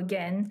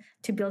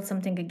to build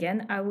something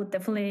again, I would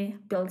definitely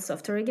build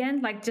Softr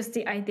again. Like, just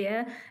the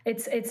idea,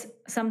 it's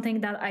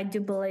something that I do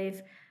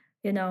believe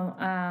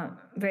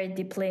very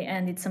deeply,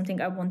 and it's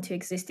something I want to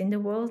exist in the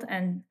world,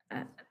 and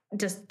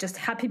just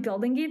happy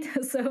building it.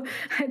 So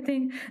I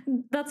think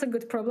that's a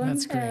good problem.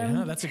 That's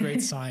great. That's a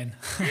great sign.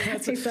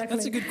 Exactly.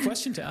 That's a good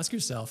question to ask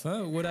yourself.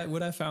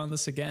 Would I found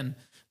this again?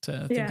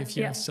 To think if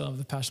you still have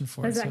the passion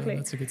for it. So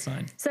that's a good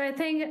sign. So I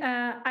think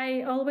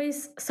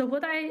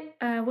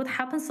what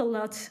happens a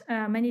lot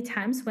many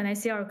times when I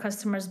see our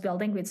customers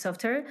building with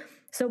Softr.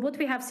 So what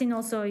we have seen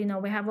also,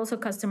 we have also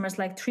customers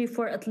like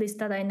 3-4 at least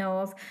that I know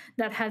of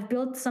that have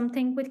built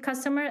something with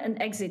customer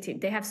and exited.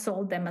 They have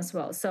sold them as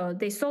well. So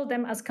they sold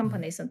them as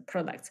companies and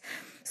products.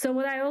 So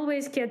what I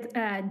always get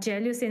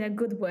jealous in a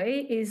good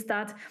way is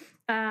that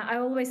I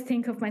always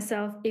think of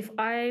myself, if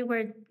I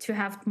were to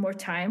have more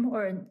time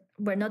or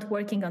we're not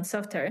working on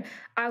Softr,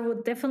 I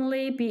would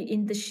definitely be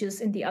in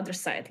the other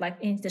side, like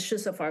in the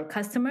shoes of our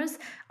customers.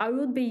 I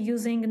would be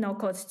using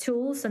no-code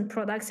tools and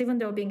products, even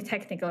though being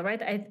technical,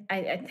 right?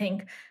 I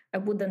think I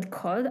wouldn't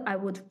code. I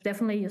would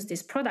definitely use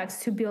these products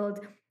to build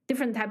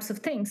different types of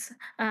things,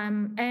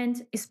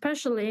 and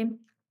especially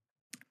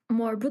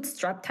more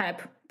bootstrap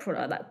type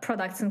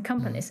products and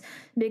companies,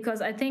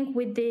 because I think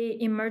with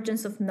the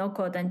emergence of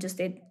no-code and just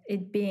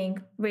it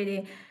being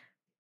really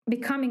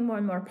becoming more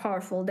and more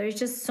powerful. There's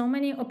just so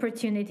many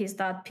opportunities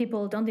that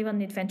people don't even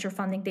need venture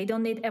funding. They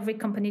don't need every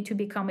company to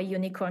become a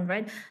unicorn,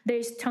 right?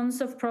 There's tons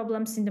of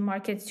problems in the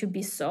market to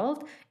be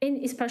solved, in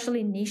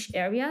especially niche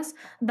areas,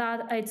 that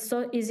it's so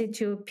easy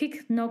to pick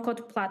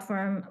no-code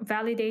platform,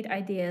 validate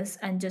ideas,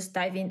 and just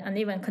dive in and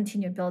even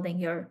continue building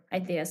your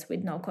ideas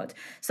with no-code.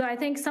 So I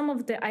think some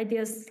of the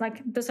ideas,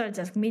 like those are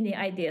just mini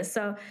ideas.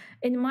 So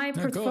in my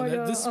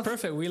portfolio, this is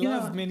perfect. We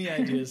love mini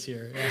ideas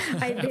here.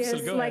 Yeah.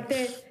 Ideas like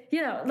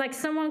like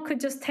someone could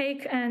just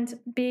take and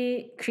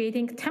be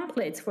creating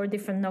templates for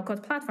different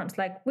no-code platforms.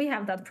 Like we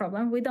have that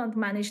problem. We don't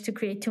manage to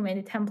create too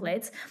many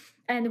templates,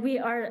 and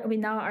we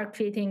now are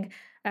creating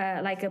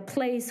like a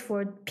place for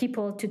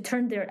people to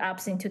turn their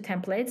apps into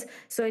templates.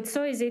 So it's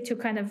so easy to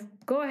kind of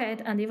go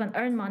ahead and even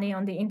earn money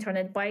on the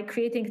internet by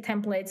creating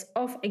templates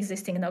of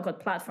existing no-code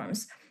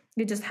platforms.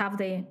 You just have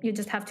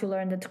to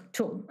learn the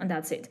tool, and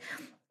that's it.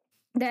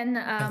 Then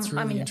that's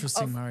really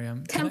interesting,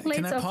 Mariam.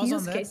 Templates of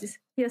use cases.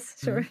 Yes,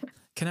 sure. Mm-hmm.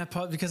 Can I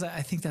pause, because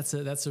I think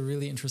that's a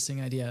really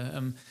interesting idea.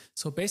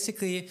 So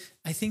basically,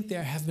 I think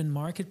there have been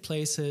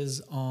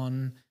marketplaces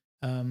on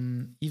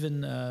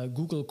even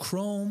Google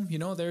Chrome. You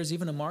know, there's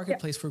even a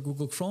marketplace for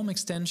Google Chrome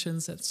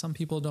extensions that some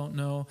people don't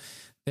know.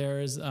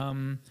 There's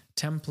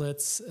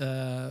templates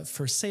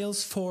for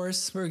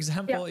Salesforce, for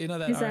example. You know,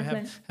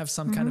 that have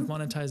some kind of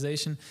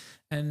monetization.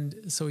 And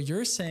so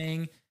you're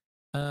saying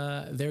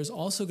there's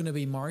also going to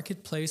be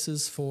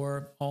marketplaces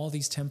for all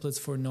these templates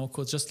for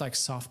no-code, just like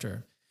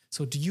Softr.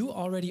 So do you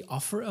already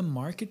offer a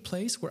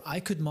marketplace where I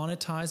could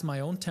monetize my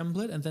own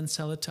template and then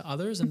sell it to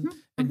others?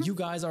 And you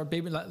guys are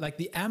maybe like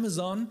the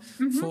Amazon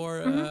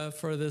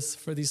for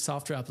these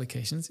software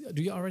applications.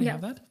 Do you already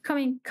have that?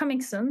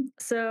 Coming soon.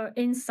 So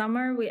in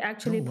summer, we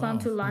actually plan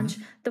to launch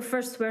the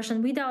first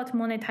version without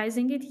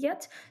monetizing it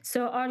yet.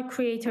 So our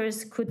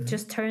creators could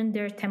just turn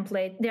their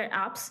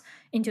apps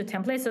into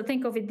templates. So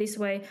think of it this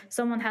way.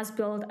 Someone has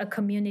built a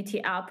community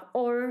app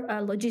or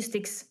a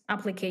logistics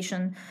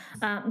application.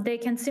 They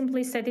can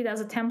simply set it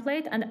as a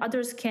template and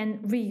others can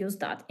reuse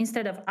that.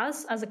 Instead of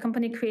us as a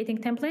company creating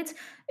templates,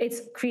 it's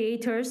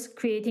creators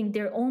creating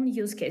their own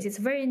use case. It's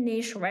very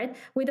niche, right?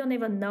 We don't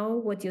even know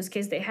what use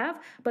case they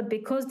have, but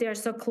because they are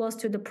so close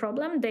to the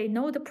problem, they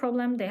know the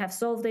problem, they have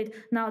solved it.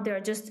 Now they're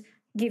just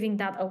giving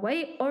that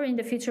away, or in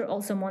the future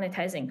also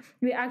monetizing.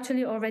 We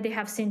actually already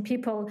have seen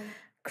people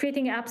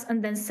creating apps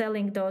and then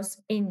selling those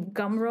in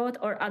Gumroad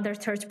or other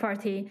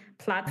third-party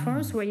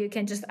platforms where you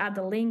can just add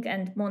a link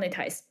and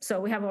monetize. So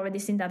we have already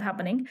seen that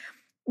happening.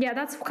 Yeah,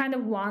 that's kind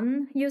of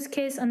one use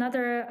case.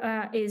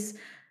 Another is,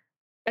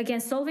 again,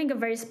 solving a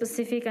very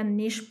specific and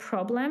niche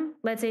problem.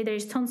 Let's say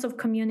there's tons of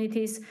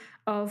communities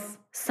of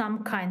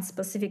some kind,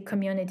 specific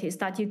communities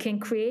that you can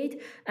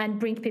create and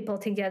bring people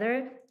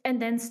together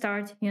and then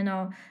start,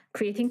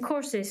 creating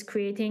courses,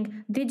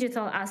 creating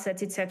digital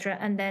assets, etc.,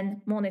 and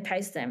then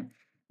monetize them.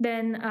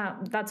 Then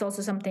that's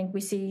also something we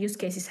see use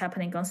cases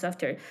happening on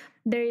Softr.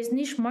 There is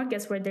niche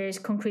markets where there is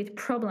concrete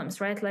problems,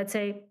 right? Let's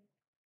say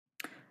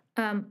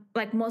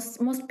like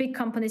most big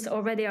companies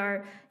already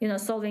are,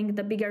 solving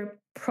the bigger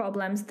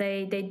problems.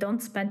 They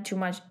don't spend too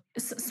much.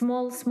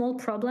 Small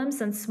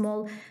problems and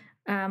small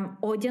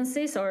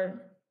audiences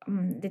or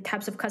the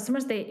types of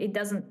customers, it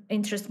doesn't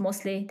interest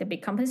mostly the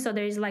big companies. So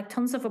there is like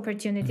tons of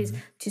opportunities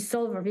to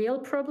solve a real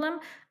problem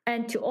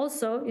and to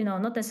also,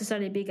 not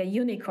necessarily build a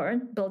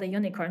unicorn,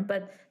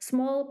 but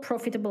small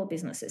profitable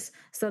businesses.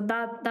 So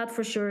that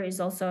for sure is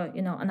also,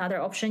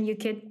 another option you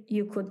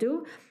could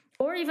do,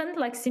 or even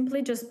like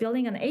simply just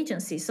building an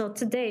agency. So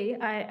today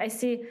I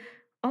see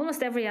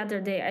almost every other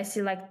day, I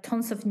see like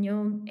tons of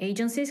new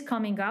agencies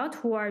coming out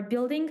who are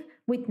building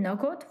with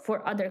no-code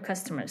for other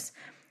customers.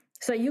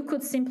 So you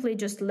could simply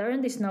just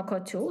learn these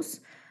no-code tools,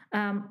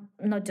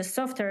 not just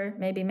Softr,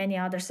 maybe many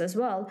others as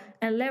well,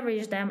 and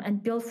leverage them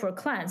and build for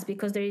clients,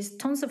 because there is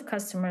tons of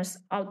customers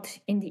out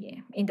in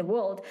the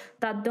world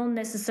that don't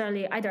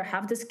necessarily either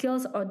have the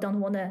skills or don't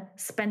want to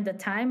spend the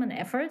time and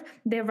effort.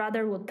 They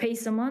rather would pay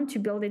someone to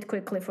build it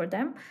quickly for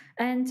them.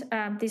 And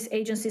these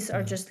agencies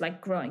are just like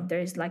growing.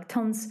 There is like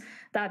tons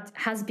that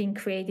have been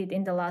created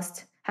in the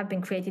last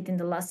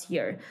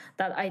year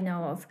that I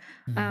know of.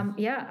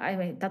 I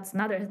mean, that's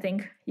another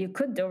thing you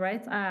could do,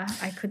 right?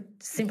 I could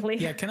simply.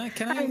 Yeah. Can I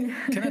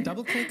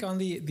double click on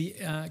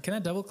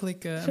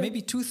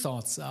maybe two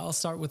thoughts? I'll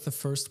start with the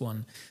first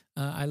one.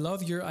 I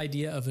love your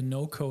idea of a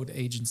no-code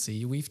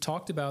agency. We've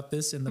talked about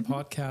this in the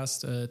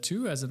podcast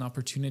too, as an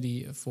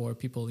opportunity for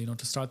people,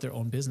 to start their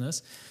own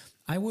business.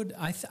 I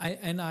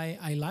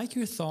like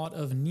your thought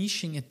of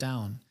niching it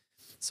down.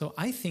 So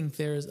I think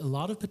there's a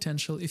lot of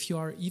potential if you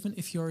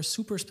are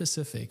super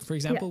specific. For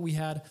example, we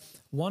had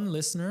one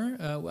listener.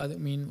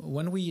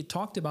 When we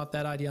talked about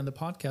that idea on the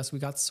podcast, we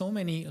got so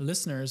many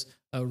listeners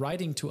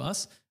writing to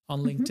us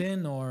on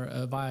LinkedIn or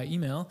via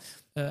email,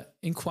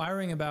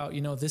 inquiring about,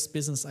 this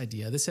business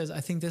idea. I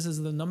think this is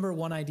the number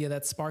one idea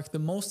that sparked the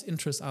most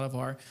interest out of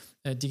our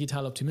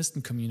Digitale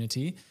Optimisten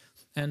community.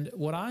 And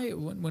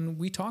when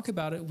we talk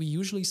about it, we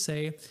usually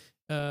say,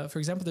 for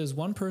example, there's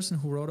one person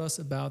who wrote us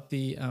about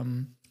the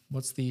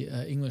what's the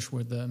English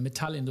word? The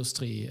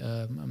Metallindustrie.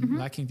 I'm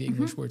lacking the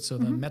English word. So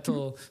the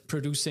metal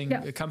producing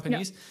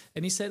companies. Yeah.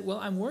 And he said, well,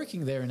 I'm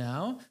working there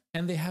now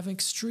and they have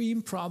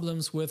extreme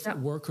problems with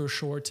worker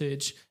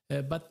shortage.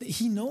 But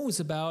he knows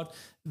about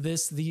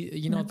this,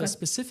 the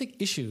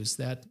specific issues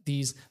that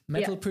these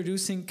metal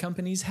producing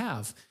companies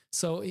have.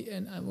 So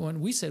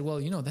when we said, well,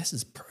 this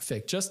is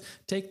perfect, just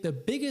take the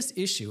biggest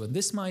issue. And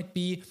this might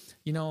be,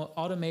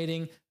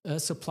 automating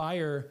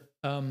supplier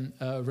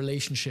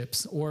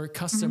relationships or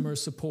customer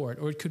support,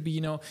 or it could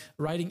be,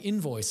 writing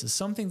invoices,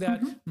 something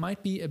that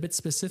might be a bit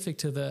specific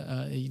to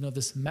the,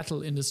 this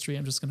metal industry,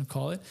 I'm just going to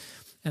call it.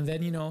 And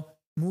then,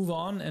 move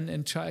on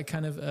and try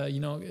kind of,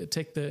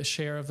 take the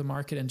share of the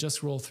market and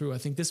just roll through. I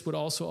think this would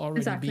also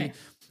already be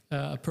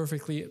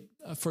perfectly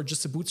for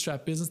just a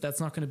bootstrap business. That's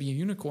not going to be a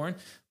unicorn,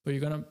 but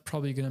you're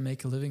probably going to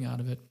make a living out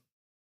of it.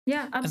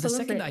 Yeah,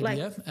 absolutely. And the second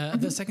idea,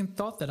 the second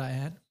thought that I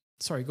had,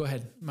 sorry, go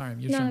ahead, Mariam,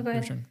 your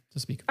turn to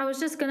speak. I was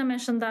just going to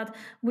mention that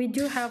we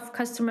do have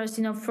customers,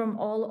 from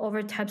all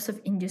over types of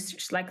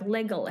industries, like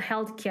legal,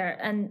 healthcare,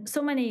 and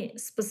so many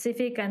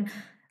specific and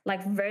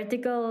like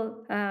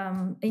vertical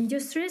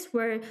industries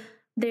where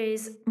there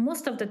is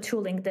most of the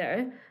tooling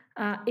there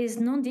is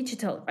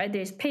non-digital, right?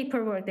 There's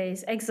paperwork,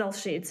 there's Excel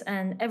sheets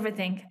and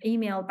everything,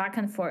 email back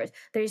and forth.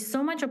 There is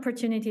so much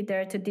opportunity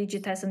there to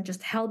digitize and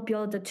just help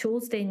build the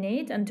tools they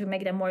need and to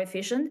make them more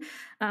efficient.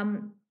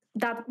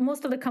 That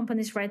most of the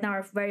companies right now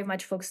are very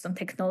much focused on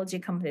technology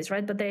companies,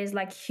 right? But there is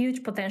like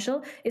huge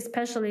potential,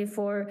 especially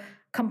for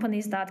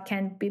companies that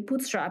can be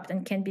bootstrapped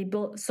and can be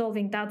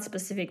solving that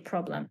specific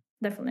problem.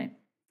 Definitely.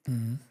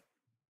 Mm-hmm.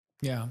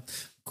 Yeah.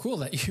 Cool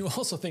that you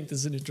also think this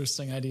is an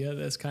interesting idea.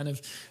 This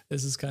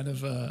is kind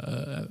of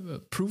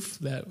a proof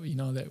that,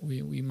 that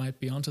we might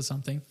be onto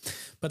something.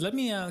 But let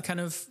me kind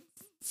of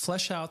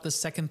flesh out the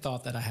second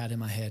thought that I had in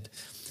my head,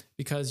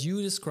 because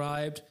you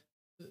described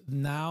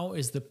now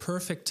is the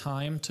perfect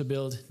time to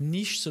build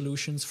niche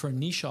solutions for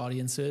niche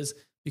audiences,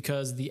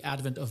 because the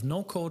advent of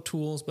no-code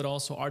tools, but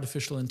also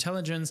artificial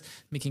intelligence,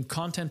 making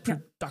content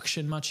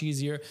production much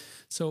easier.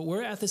 So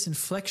we're at this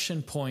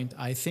inflection point,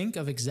 I think,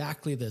 of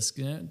exactly this,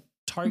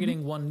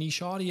 targeting one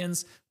niche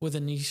audience with a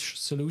niche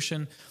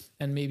solution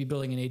and maybe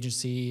building an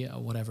agency,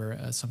 whatever,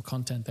 some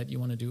content that you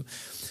want to do.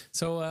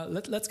 So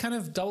let's kind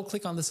of double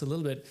click on this a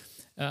little bit.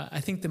 I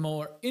think the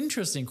more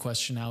interesting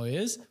question now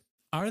is,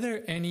 are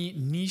there any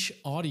niche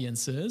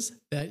audiences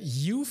that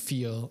you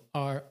feel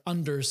are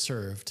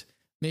underserved?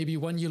 Maybe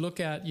when you look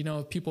at,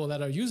 people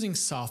that are using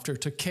Softr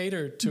to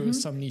cater to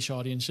some niche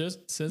audiences,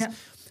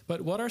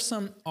 but what are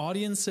some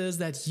audiences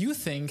that you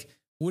think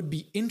would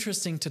be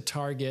interesting to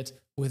target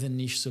with a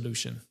niche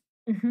solution?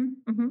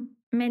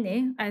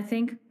 Many. I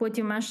think what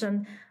you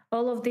mentioned,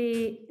 all of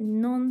the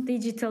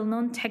non-digital,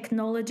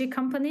 non-technology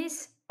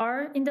companies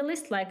are in the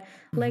list, like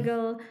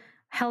legal,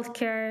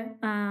 healthcare,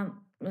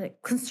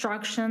 like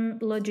construction,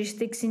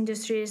 logistics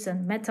industries,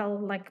 and metal,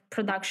 like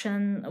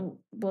production,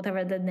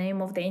 whatever the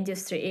name of the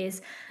industry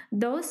is.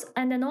 Those,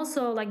 and then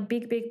also like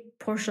big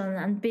portion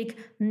and big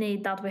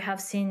need that we have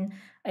seen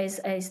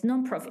is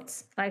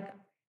non-profits, like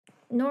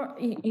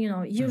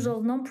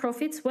usual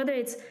non-profits, whether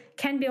it's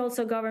can be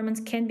also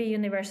governments, can be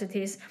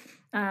universities,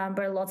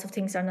 but lots of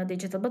things are not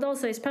digital, but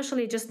also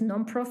especially just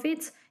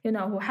non-profits,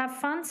 who have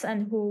funds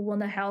and who want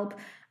to help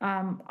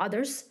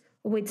others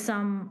with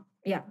some,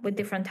 with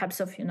different types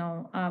of,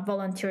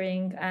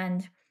 volunteering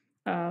and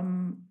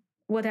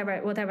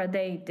whatever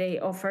they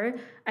offer.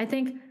 I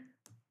think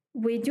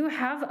we do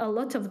have a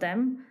lot of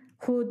them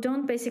who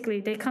don't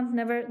they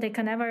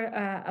can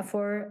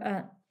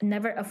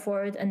never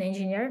afford an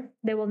engineer.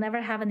 They will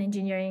never have an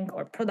engineering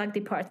or product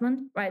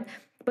department, right?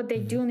 But they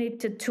do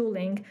need the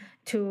tooling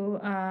to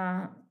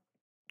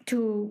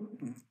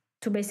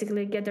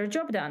basically get their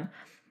job done.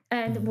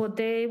 And what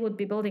they would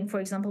be building, for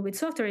example, with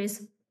Softr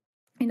is,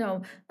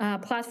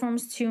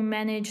 platforms to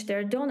manage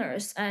their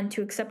donors and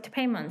to accept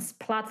payments,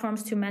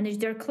 platforms to manage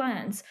their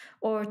clients,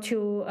 or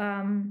to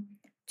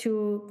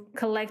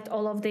collect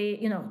all of the,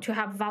 to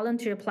have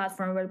volunteer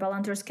platform where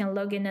volunteers can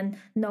log in and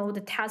know the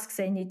tasks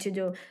they need to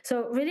do.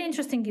 So really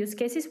interesting use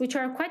cases, which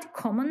are quite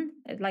common,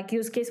 like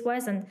use case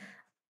wise and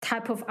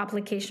type of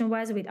application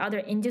wise with other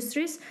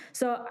industries.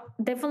 So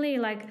definitely,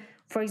 like,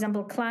 for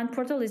example, client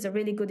portal is a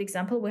really good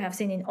example we have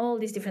seen in all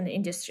these different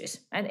industries.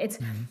 And it's,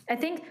 I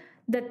think,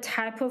 the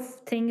type of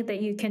thing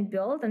that you can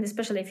build, and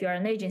especially if you're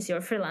an agency or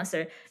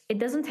freelancer, it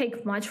doesn't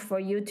take much for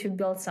you to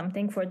build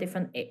something for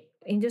different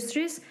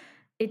industries.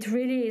 It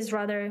really is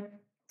rather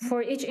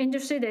for each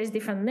industry, there is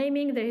different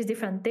naming, there is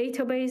different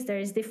database, there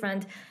is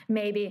different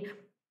maybe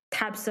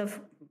types of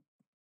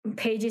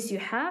pages you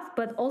have,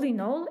 but all in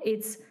all,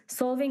 it's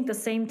solving the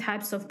same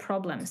types of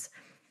problems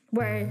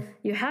where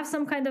you have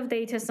some kind of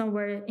data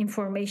somewhere,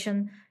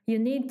 information, you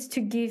need to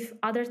give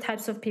other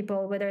types of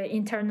people, whether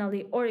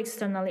internally or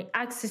externally,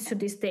 access to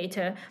this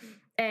data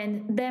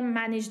and then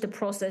manage the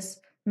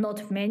process,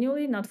 not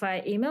manually, not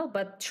via email,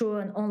 but through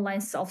an online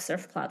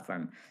self-serve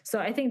platform. So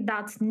I think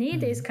that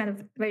need is kind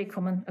of very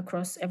common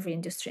across every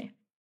industry.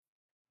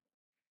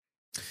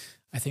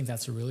 I think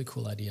that's a really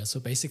cool idea. So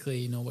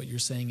basically, what you're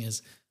saying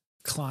is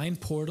client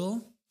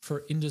portal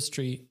for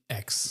industry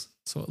X.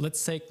 So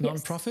let's take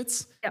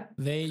nonprofits. Yeah.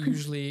 They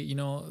usually,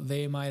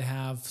 they might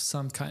have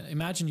some kind.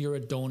 Imagine you're a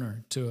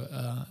donor to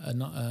a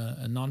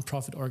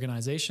nonprofit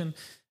organization,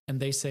 and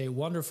they say,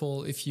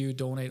 "Wonderful! If you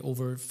donate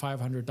over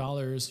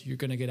 $500, you're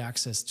going to get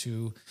access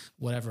to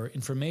whatever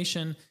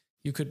information."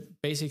 You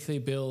could basically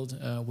build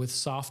with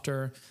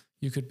Softr.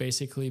 You could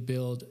basically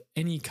build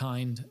any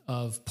kind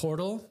of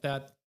portal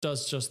that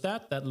does just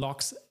that. That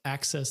locks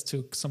access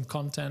to some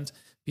content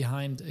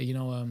behind, a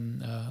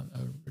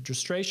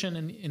registration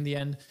in the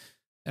end.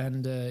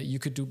 And you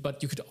could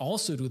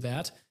also do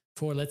that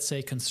for, let's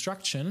say,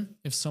 construction.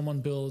 If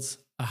someone builds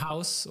a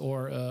house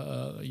or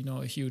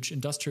a huge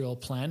industrial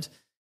plant,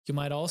 you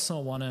might also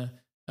want to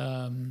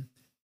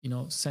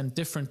send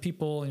different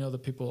people. The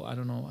people, I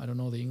don't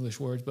know the English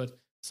word, but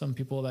some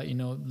people that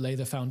lay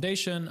the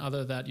foundation,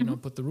 other that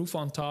put the roof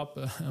on top.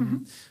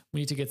 We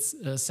need to get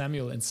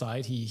Samuel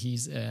inside.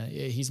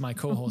 He's my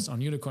co-host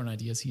on Unicorn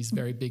Ideas. He's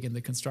very big in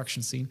the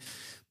construction scene.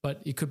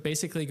 But you could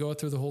basically go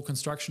through the whole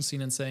construction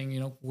scene and saying,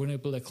 we're going to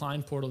build a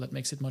client portal that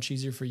makes it much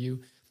easier for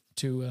you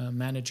to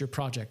manage your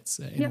projects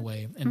in a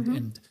way,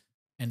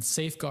 and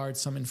safeguard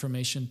some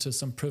information to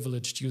some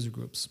privileged user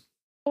groups.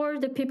 Or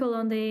the people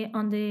on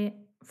the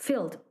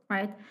field,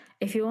 right?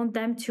 If you want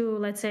them to,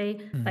 let's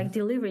say, like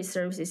delivery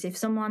services, if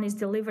someone is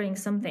delivering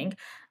something,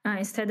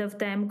 instead of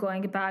them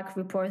going back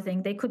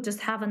reporting, they could just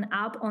have an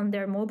app on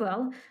their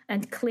mobile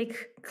and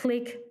click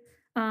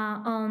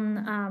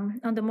on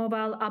the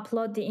mobile,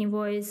 upload the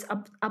invoice,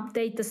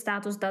 update the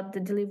status that the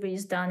delivery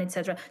is done,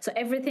 etc. So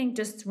everything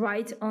just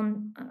right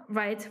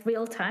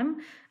real time,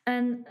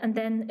 and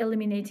then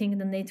eliminating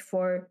the need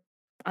for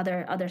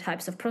other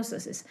types of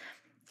processes.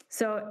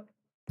 So.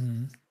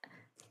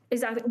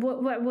 Exactly.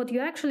 What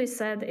you actually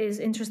said is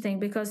interesting,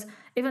 because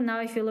even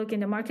now, if you look in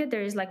the market,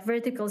 there is like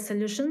vertical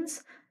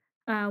solutions,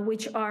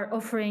 which are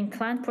offering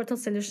client portal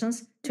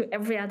solutions to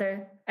every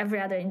other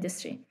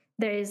industry.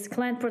 There is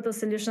client portal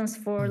solutions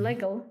for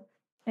legal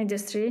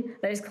industry.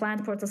 There is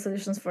client portal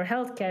solutions for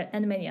healthcare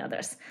and many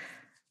others.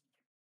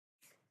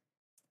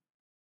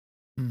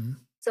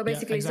 So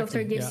basically,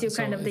 Softr gives you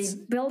kind of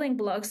the building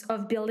blocks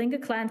of building a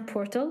client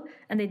portal,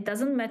 and it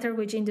doesn't matter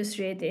which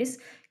industry it is.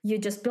 You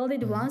just build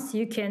it once,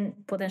 you can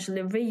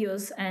potentially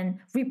reuse and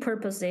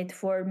repurpose it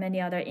for many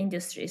other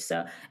industries.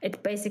 So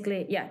it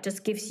basically,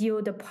 just gives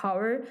you the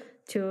power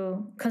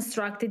to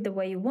construct it the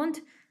way you want,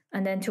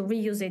 and then to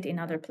reuse it in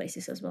other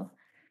places as well.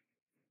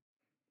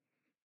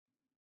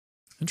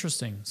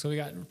 Interesting. So we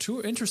got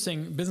two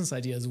interesting business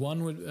ideas.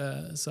 One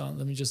would, so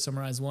let me just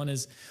summarize. One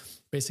is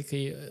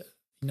basically,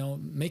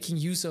 making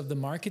use of the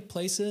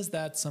marketplaces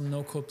that some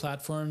no-code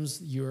platforms,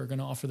 you're going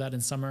to offer that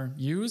in summer,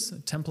 use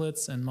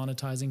templates and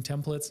monetizing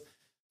templates.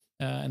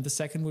 And the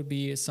second would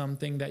be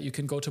something that you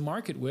can go to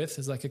market with,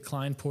 is like a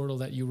client portal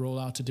that you roll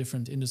out to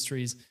different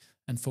industries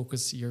and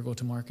focus your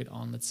go-to-market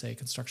on, let's say,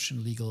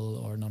 construction, legal,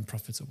 or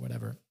nonprofits or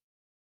whatever.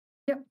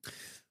 Yeah.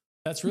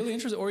 That's really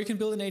interesting. Or you can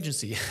build an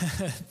agency,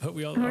 but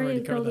we already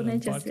covered that on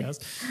the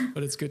podcast.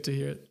 But it's good to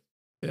hear it.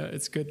 Yeah,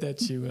 it's good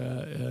that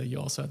you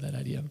also had that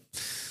idea.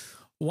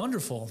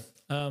 Wonderful.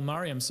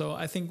 Mariam, so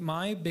I think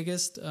my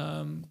biggest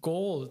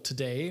goal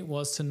today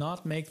was to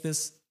not make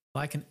this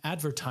like an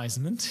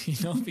advertisement,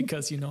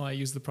 because, I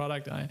use the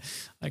product.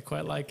 I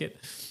quite like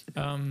it.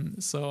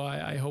 So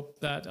I hope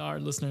that our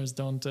listeners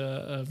don't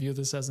view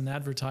this as an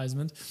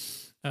advertisement.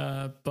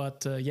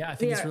 But I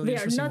think it's really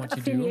interesting what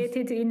you do. We are not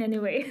affiliated in any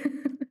way.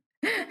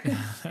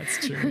 Yeah,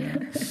 that's true.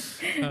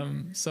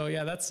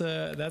 Yeah.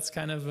 That's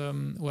kind of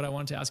what I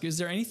wanted to ask you. Is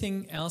there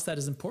anything else that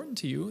is important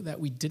to you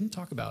that we didn't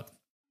talk about?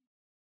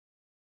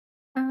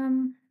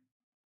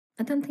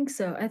 I don't think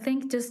so. I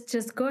think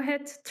just go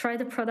ahead, try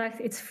the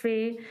product. It's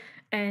free,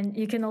 and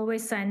you can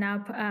always sign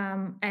up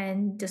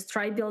and just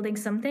try building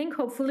something.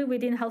 Hopefully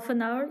within half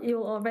an hour,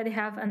 you'll already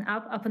have an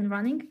app up and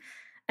running,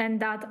 and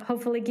that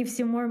hopefully gives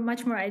you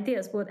much more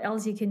ideas what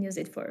else you can use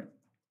it for.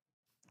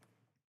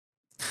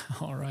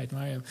 All right,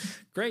 Mariam.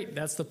 Great.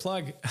 That's the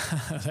plug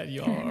that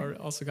you all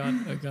also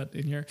got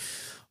in here.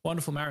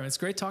 Wonderful, Mariam. It's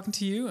great talking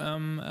to you.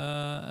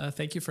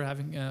 Thank you for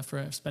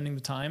for spending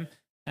the time,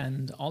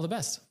 and all the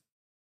best.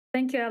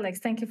 Thank you, Alex.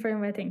 Thank you for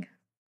inviting.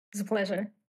 It's a pleasure.